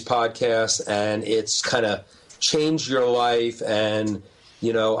doing these podcasts and it's kind of changed your life, and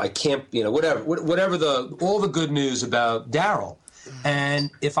I can't, whatever all the good news about Daryl. And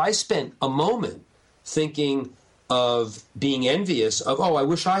if I spent a moment thinking of being envious of, I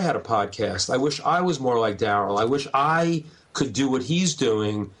wish I had a podcast, I wish I was more like Daryl, I wish I could do what he's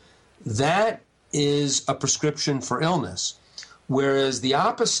doing, that is a prescription for illness. Whereas the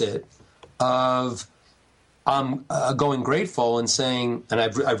opposite of going grateful and saying, and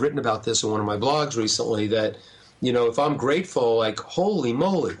I've written about this in one of my blogs recently, that, if I'm grateful, like, holy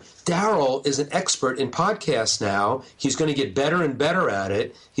moly, Daryl is an expert in podcasts now. He's going to get better and better at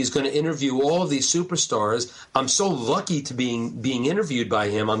it. He's going to interview all of these superstars. I'm so lucky to being interviewed by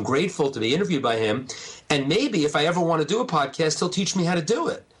him. I'm grateful to be interviewed by him. And maybe if I ever want to do a podcast, he'll teach me how to do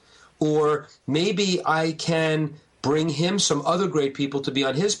it. Or maybe I can bring him some other great people to be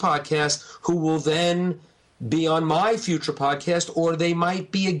on his podcast who will then be on my future podcast, or they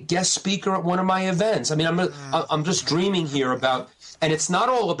might be a guest speaker at one of my events. I mean, I'm just dreaming here about, and it's not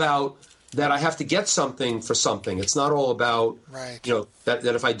all about that I have to get something for something. It's not all about, that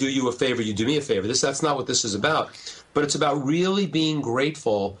if I do you a favor, you do me a favor. That's not what this is about. But it's about really being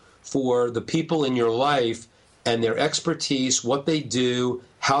grateful for the people in your life and their expertise, what they do,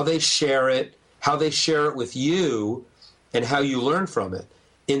 how they share it with you, and how you learn from it,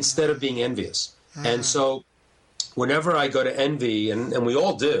 instead of being envious. And so whenever I go to envy, and we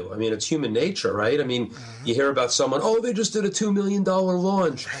all do, I mean, it's human nature, right? I mean, you hear about someone, they just did a $2 million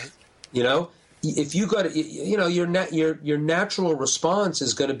launch. If you got, your natural response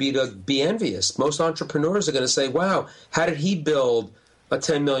is going to be envious. Most entrepreneurs are going to say, wow, how did he build a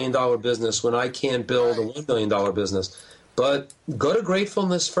 $10 million business when I can't build a $1 million business? But go to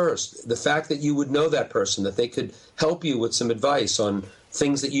gratefulness first. The fact that you would know that person, that they could help you with some advice on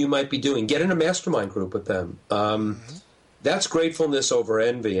things that you might be doing. Get in a mastermind group with them. That's gratefulness over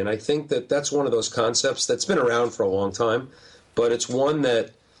envy. And I think that that's one of those concepts that's been around for a long time, but it's one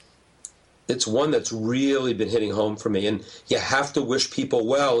that's really been hitting home for me. And you have to wish people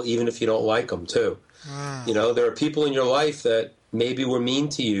well, even if you don't like them, too. There are people in your life that maybe were mean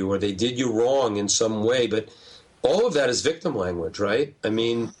to you or they did you wrong in some way, but all of that is victim language, right? I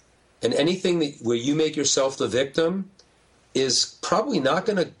mean, and anything where you make yourself the victim is probably not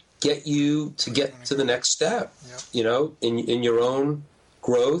going to get you to get to the next step, in your own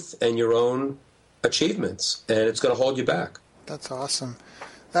growth and your own achievements, and it's going to hold you back. That's awesome.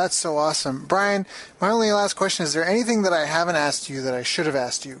 That's so awesome. Brian, my only last question, is there anything that I haven't asked you that I should have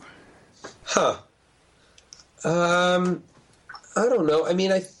asked you? I don't know. I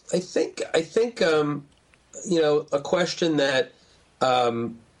mean, I think a question that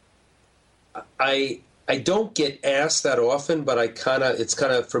I don't get asked that often, but it's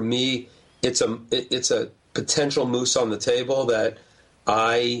kind of, for me, it's a potential moose on the table that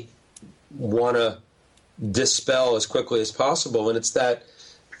I want to dispel as quickly as possible, and it's that,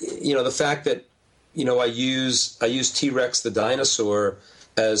 the fact that, I use T-Rex the dinosaur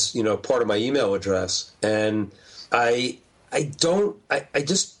as, part of my email address, and I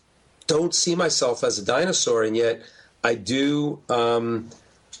just don't see myself as a dinosaur, and yet I do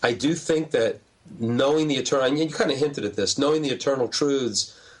think that knowing the eternal, and you kind of hinted at this, knowing the eternal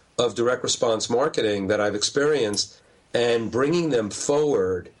truths of direct response marketing that I've experienced and bringing them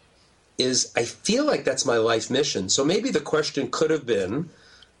forward I feel like that's my life mission. So maybe the question could have been,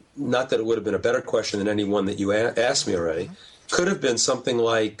 not that it would have been a better question than any one that you asked me already, could have been something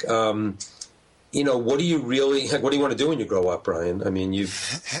like, what do you want to do when you grow up, Brian? I mean,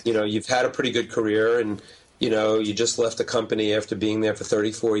 you've had a pretty good career, and, you just left the company after being there for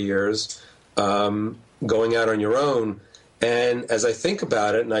 34 years, going out on your own. And as I think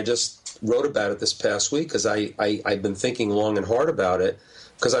about it, and I just wrote about it this past week because I've been thinking long and hard about it,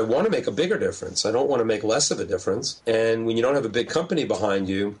 because I want to make a bigger difference. I don't want to make less of a difference. And when you don't have a big company behind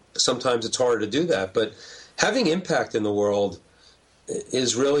you, sometimes it's harder to do that. But having impact in the world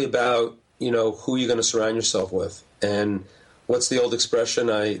is really about, who you're going to surround yourself with. And what's the old expression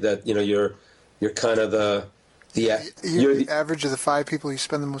you're kind of you're the average of the 5 people you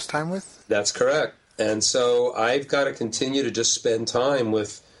spend the most time with? That's correct. And so I've got to continue to just spend time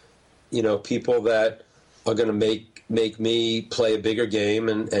with, people that are going to make me play a bigger game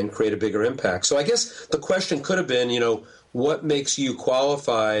and create a bigger impact. So I guess the question could have been, what makes you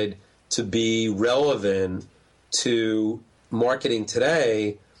qualified to be relevant to marketing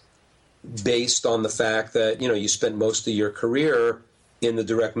today, based on the fact that, you spent most of your career in the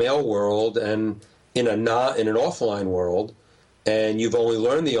direct mail world and in an offline world, and you've only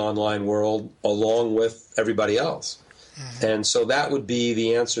learned the online world along with everybody else. Mm-hmm. And so that would be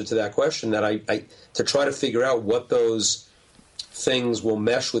the answer to that question, that I to try to figure out what those things will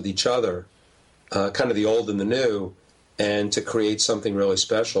mesh with each other, kind of the old and the new, and to create something really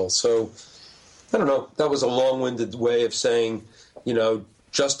special. So I don't know. That was a long-winded way of saying,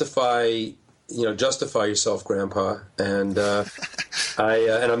 justify yourself, Grandpa. And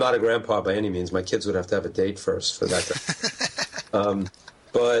and I'm not a grandpa by any means. My kids would have to have a date first for that.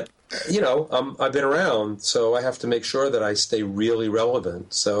 But I've been around, so I have to make sure that I stay really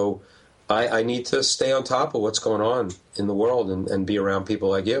relevant. So I need to stay on top of what's going on in the world and be around people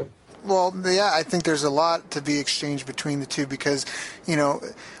like you. Well, yeah, I think there's a lot to be exchanged between the two, because,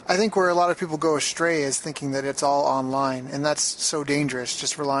 I think where a lot of people go astray is thinking that it's all online, and that's so dangerous,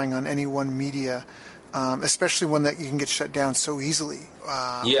 just relying on any one media, especially one that you can get shut down so easily.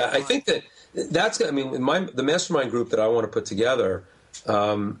 I think the mastermind group that I want to put together,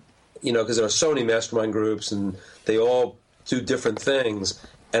 because there are so many mastermind groups and they all do different things.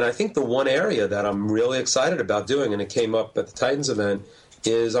 And I think the one area that I'm really excited about doing, and it came up at the Titans event,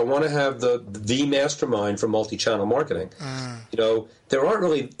 is I want to have the mastermind for multi-channel marketing. There aren't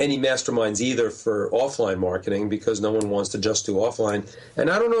really any masterminds either for offline marketing, because no one wants to just do offline. And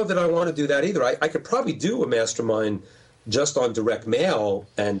I don't know that I want to do that either. I could probably do a mastermind just on direct mail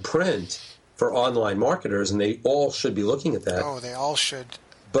and print for online marketers, and they all should be looking at that. Oh, they all should.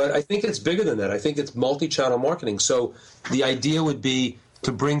 But I think it's bigger than that. I think it's multi-channel marketing. So the idea would be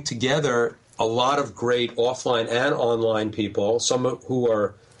to bring together a lot of great offline and online people, some who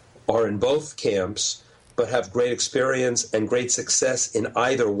are in both camps, but have great experience and great success in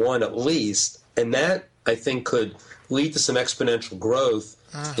either one at least. And that, I think, could lead to some exponential growth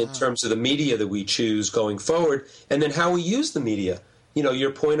in terms of the media that we choose going forward, and then how we use the media.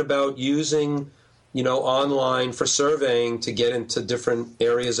 Your point about using, online for surveying to get into different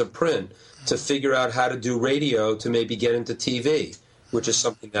areas of print, to figure out how to do radio to maybe get into TV, which is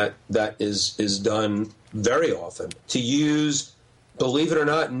something that is done very often. To use, believe it or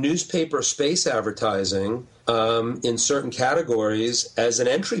not, newspaper space advertising in certain categories as an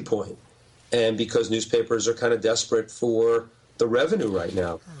entry point. And because newspapers are kind of desperate for the revenue right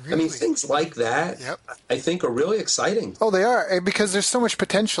now. Really? I mean, things like that, I think, are really exciting. Oh, they are, because there's so much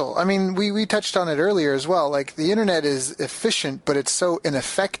potential. I mean, we touched on it earlier as well. Like, the internet is efficient, but it's so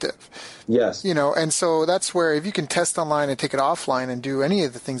ineffective. Yes. And so that's where if you can test online and take it offline and do any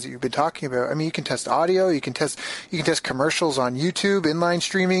of the things that you've been talking about. I mean, you can test audio, you can test commercials on YouTube, inline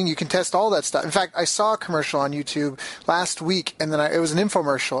streaming, you can test all that stuff. In fact, I saw a commercial on YouTube last week, and then it was an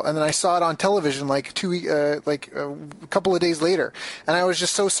infomercial, and then I saw it on television like a couple of days later, and I was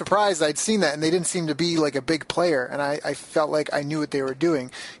just so surprised I'd seen that, and they didn't seem to be like a big player, and I felt like I knew what they were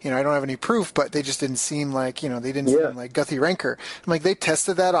doing. I don't have any proof, but they just didn't seem like, they didn't seem like Guthrie Renker. I'm like, they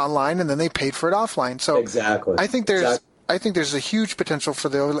tested that online, and then they paid for it offline. So exactly. I think there's a huge potential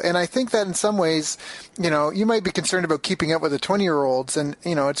for and I think that in some ways, you might be concerned about keeping up with the 20-year-olds, and,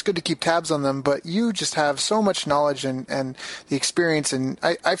 it's good to keep tabs on them, but you just have so much knowledge and the experience, and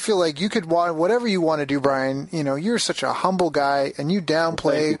I feel like you could whatever you want to do, Brian. You're such a humble guy, and you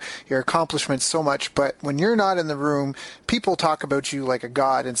downplay your accomplishments so much, but when you're not in the room, people talk about you like a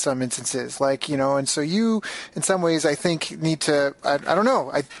god in some instances, and so you, in some ways, I think need to, I don't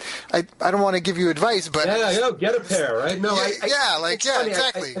know, I don't want to give you advice, but get a pair, right? No,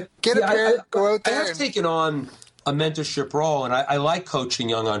 exactly. Get a pair, go out there. I have taken on a mentorship role, and I like coaching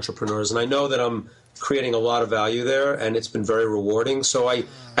young entrepreneurs, and I know that I'm creating a lot of value there, and it's been very rewarding. So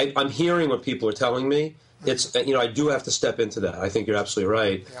I'm hearing what people are telling me. It's I do have to step into that. I think you're absolutely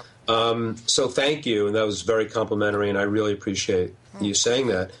right. Yep. So thank you, and that was very complimentary, and I really appreciate you saying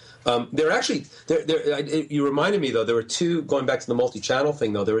that. You reminded me, though, there were two, going back to the multi-channel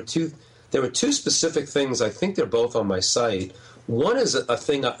thing, though, there were two specific things. I think they're both on my site. One is a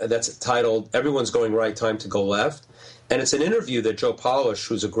thing that's titled "Everyone's Going Right, Time to Go Left," and it's an interview that Joe Polish,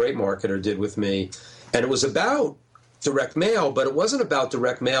 who's a great marketer, did with me, and it was about direct mail, but it wasn't about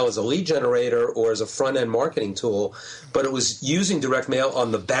direct mail as a lead generator or as a front-end marketing tool, but it was using direct mail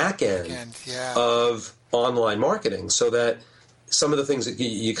on the back end of online marketing, so that some of the things that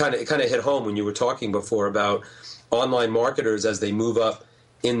you kind of hit home when you were talking before about online marketers as they move up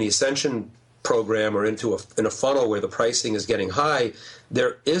in the Ascension program or in a funnel where the pricing is getting high,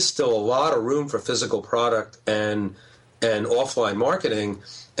 there is still a lot of room for physical product and offline marketing,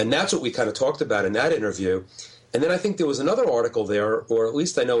 and that's what we kind of talked about in that interview. And then I think there was another article there, or at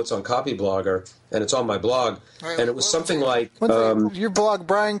least I know it's on Copyblogger, and it's on my blog, and it was something like... your blog,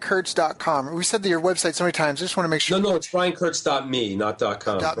 briankurtz.com. We said that your website so many times. I just want to make sure... No, it's briankurtz.me, not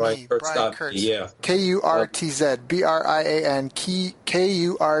 .com. Briankurtz. Yeah. Kurtz. Brian, Kurtz.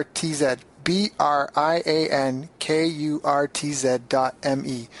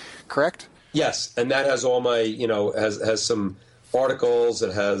 BrianKurtz.me, correct? Yes, and that has all my, has some articles.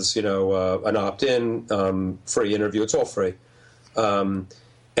 It has, an opt-in, free interview. It's all free. But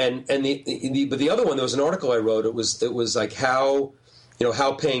the other one, there was an article I wrote. It was like how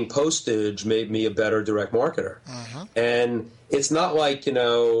paying postage made me a better direct marketer. Uh-huh. And it's not like,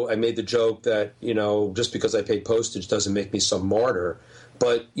 I made the joke that, just because I paid postage doesn't make me some martyr.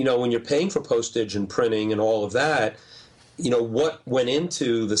 But, when you're paying for postage and printing and all of that, what went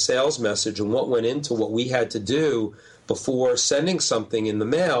into the sales message and what went into what we had to do before sending something in the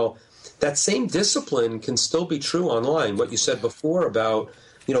mail, that same discipline can still be true online. What you said before about,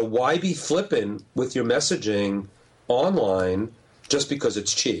 why be flippant with your messaging online just because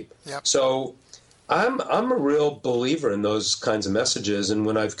it's cheap? Yep. So I'm a real believer in those kinds of messages. And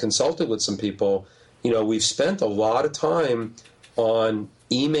when I've consulted with some people, we've spent a lot of time on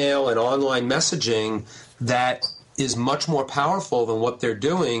email and online messaging that is much more powerful than what they're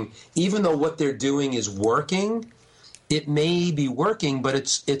doing. Even though what they're doing is working, it may be working, but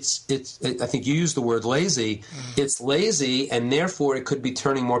it's I think you used the word lazy. Mm-hmm. It's lazy, and therefore it could be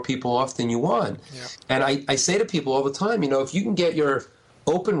turning more people off than you want. Yeah. And I say to people all the time, if you can get your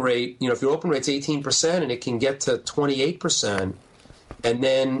open rate, if your open rate's 18% and it can get to 28%, and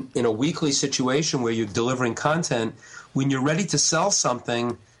then in a weekly situation where you're delivering content, when you're ready to sell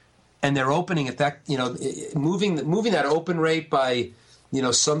something and they're opening at that, moving that open rate by,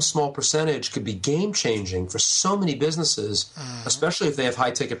 some small percentage could be game changing for so many businesses, especially if they have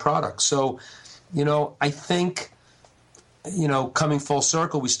high ticket products. So, I think, coming full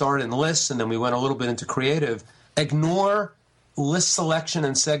circle, we started in lists and then we went a little bit into creative. Ignore list selection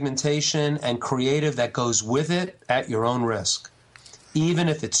and segmentation and creative that goes with it at your own risk, even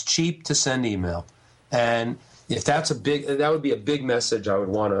if it's cheap to send email. And if that would be a big message I would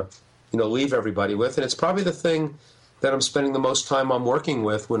want to, leave everybody with. And it's probably the thing that I'm spending the most time on working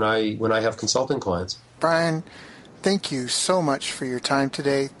with when I have consulting clients. Brian, thank you so much for your time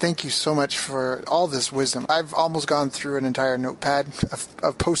today. Thank you so much for all this wisdom. I've almost gone through an entire notepad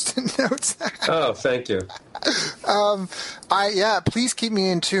of Post-it notes. Oh, thank you. Please keep me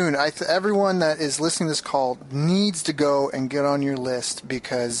in tune. Everyone that is listening to this call needs to go and get on your list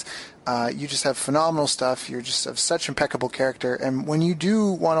because you just have phenomenal stuff. You're just of such impeccable character. And when you do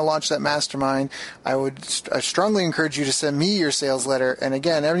want to launch that mastermind, I strongly encourage you to send me your sales letter. And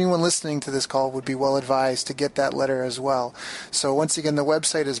again, everyone listening to this call would be well advised to get that letter as well. So once again, the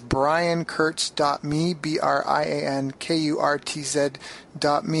website is briankurtz.me,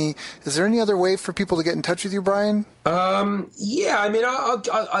 BrianKurtz.me. Is there any other way for people to get in touch with you, Brian? Yeah, I mean,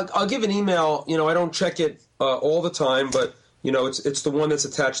 I'll give an email. You know, I don't check it all the time, but you know, it's the one that's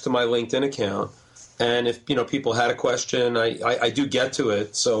attached to my LinkedIn account. And if, you know, people had a question, I do get to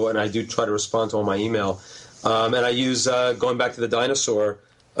it. So, and I do try to respond to all my email. And I use, going back to the dinosaur,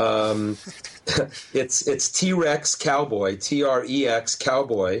 it's T-Rex Cowboy, T-R-E-X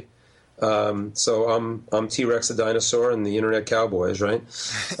Cowboy. So I'm T-Rex the dinosaur and the internet cowboys, right?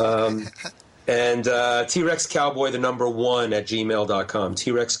 And T-Rex Cowboy, the number 1 at gmail.com,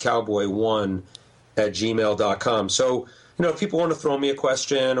 T-Rex Cowboy 1 at gmail.com. So, you know, if people want to throw me a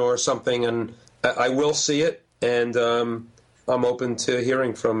question or something, and I will see it, and I'm open to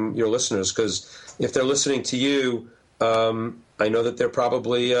hearing from your listeners, because if they're listening to you, I know that they're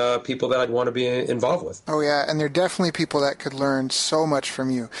probably people that I'd want to be involved with. Oh, yeah, and they're definitely people that could learn so much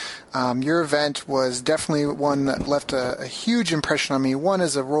from you. Your event was definitely one that left a huge impression on me. One,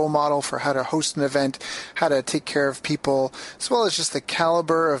 as a role model for how to host an event, how to take care of people, as well as just the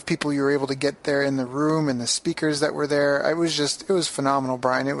caliber of people you were able to get there in the room and the speakers that were there. It was phenomenal,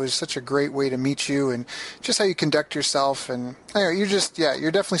 Brian. It was such a great way to meet you and just how you conduct yourself. And anyway, you're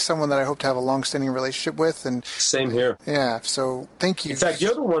definitely someone that I hope to have a long-standing relationship with. And same here. Yeah, so thank you. In fact,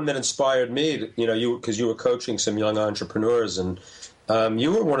 you're the one that inspired me, because you were coaching some young entrepreneurs, and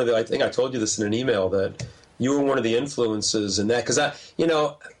you were one of the, I think I told you this in an email, that you were one of the influences in that, because I'm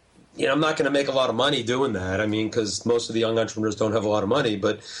not going to make a lot of money doing that. I mean, because most of the young entrepreneurs don't have a lot of money,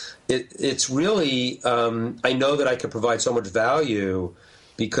 but it's really, I know that I could provide so much value,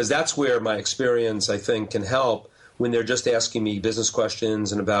 because that's where my experience, I think, can help when they're just asking me business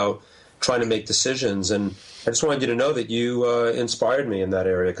questions and about trying to make decisions. And I just wanted you to know that you inspired me in that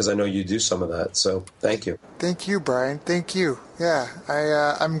area, because I know you do some of that. So thank you. Thank you, Brian. Thank you. Yeah,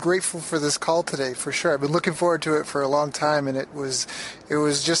 I'm grateful for this call today, for sure. I've been looking forward to it for a long time, and it was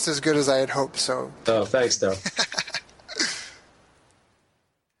just as good as I had hoped. So. Oh, thanks, Darryl.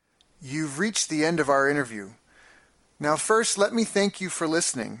 You've reached the end of our interview. Now, first, let me thank you for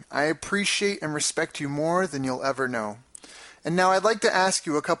listening. I appreciate and respect you more than you'll ever know. And now I'd like to ask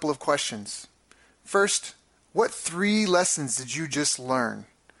you a couple of questions. First, what 3 lessons did you just learn?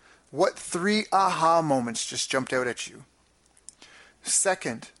 What 3 aha moments just jumped out at you?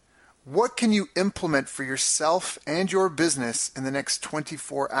 Second, what can you implement for yourself and your business in the next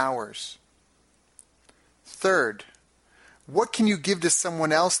 24 hours? Third, what can you give to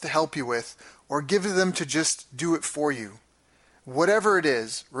someone else to help you with, or give to them to just do it for you? Whatever it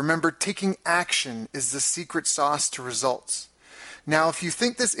is, remember, taking action is the secret sauce to results. Now, if you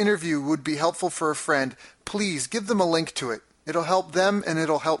think this interview would be helpful for a friend, please give them a link to it. It'll help them and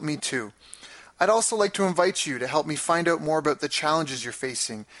it'll help me too. I'd also like to invite you to help me find out more about the challenges you're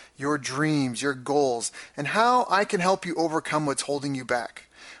facing, your dreams, your goals, and how I can help you overcome what's holding you back.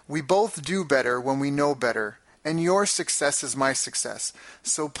 We both do better when we know better, and your success is my success.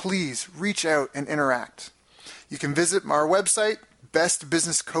 So please reach out and interact. You can visit our website,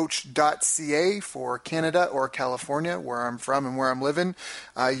 bestbusinesscoach.ca for Canada or California, where I'm from and where I'm living.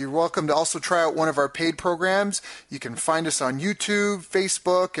 You're welcome to also try out one of our paid programs. You can find us on YouTube,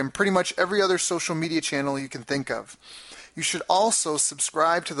 Facebook, and pretty much every other social media channel you can think of. You should also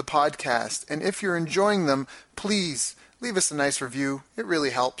subscribe to the podcast, and if you're enjoying them, please leave us a nice review. It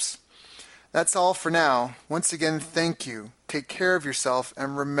really helps. That's all for now. Once again, thank you. Take care of yourself,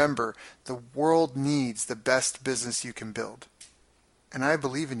 and remember, the world needs the best business you can build. And I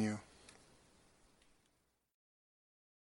believe in you.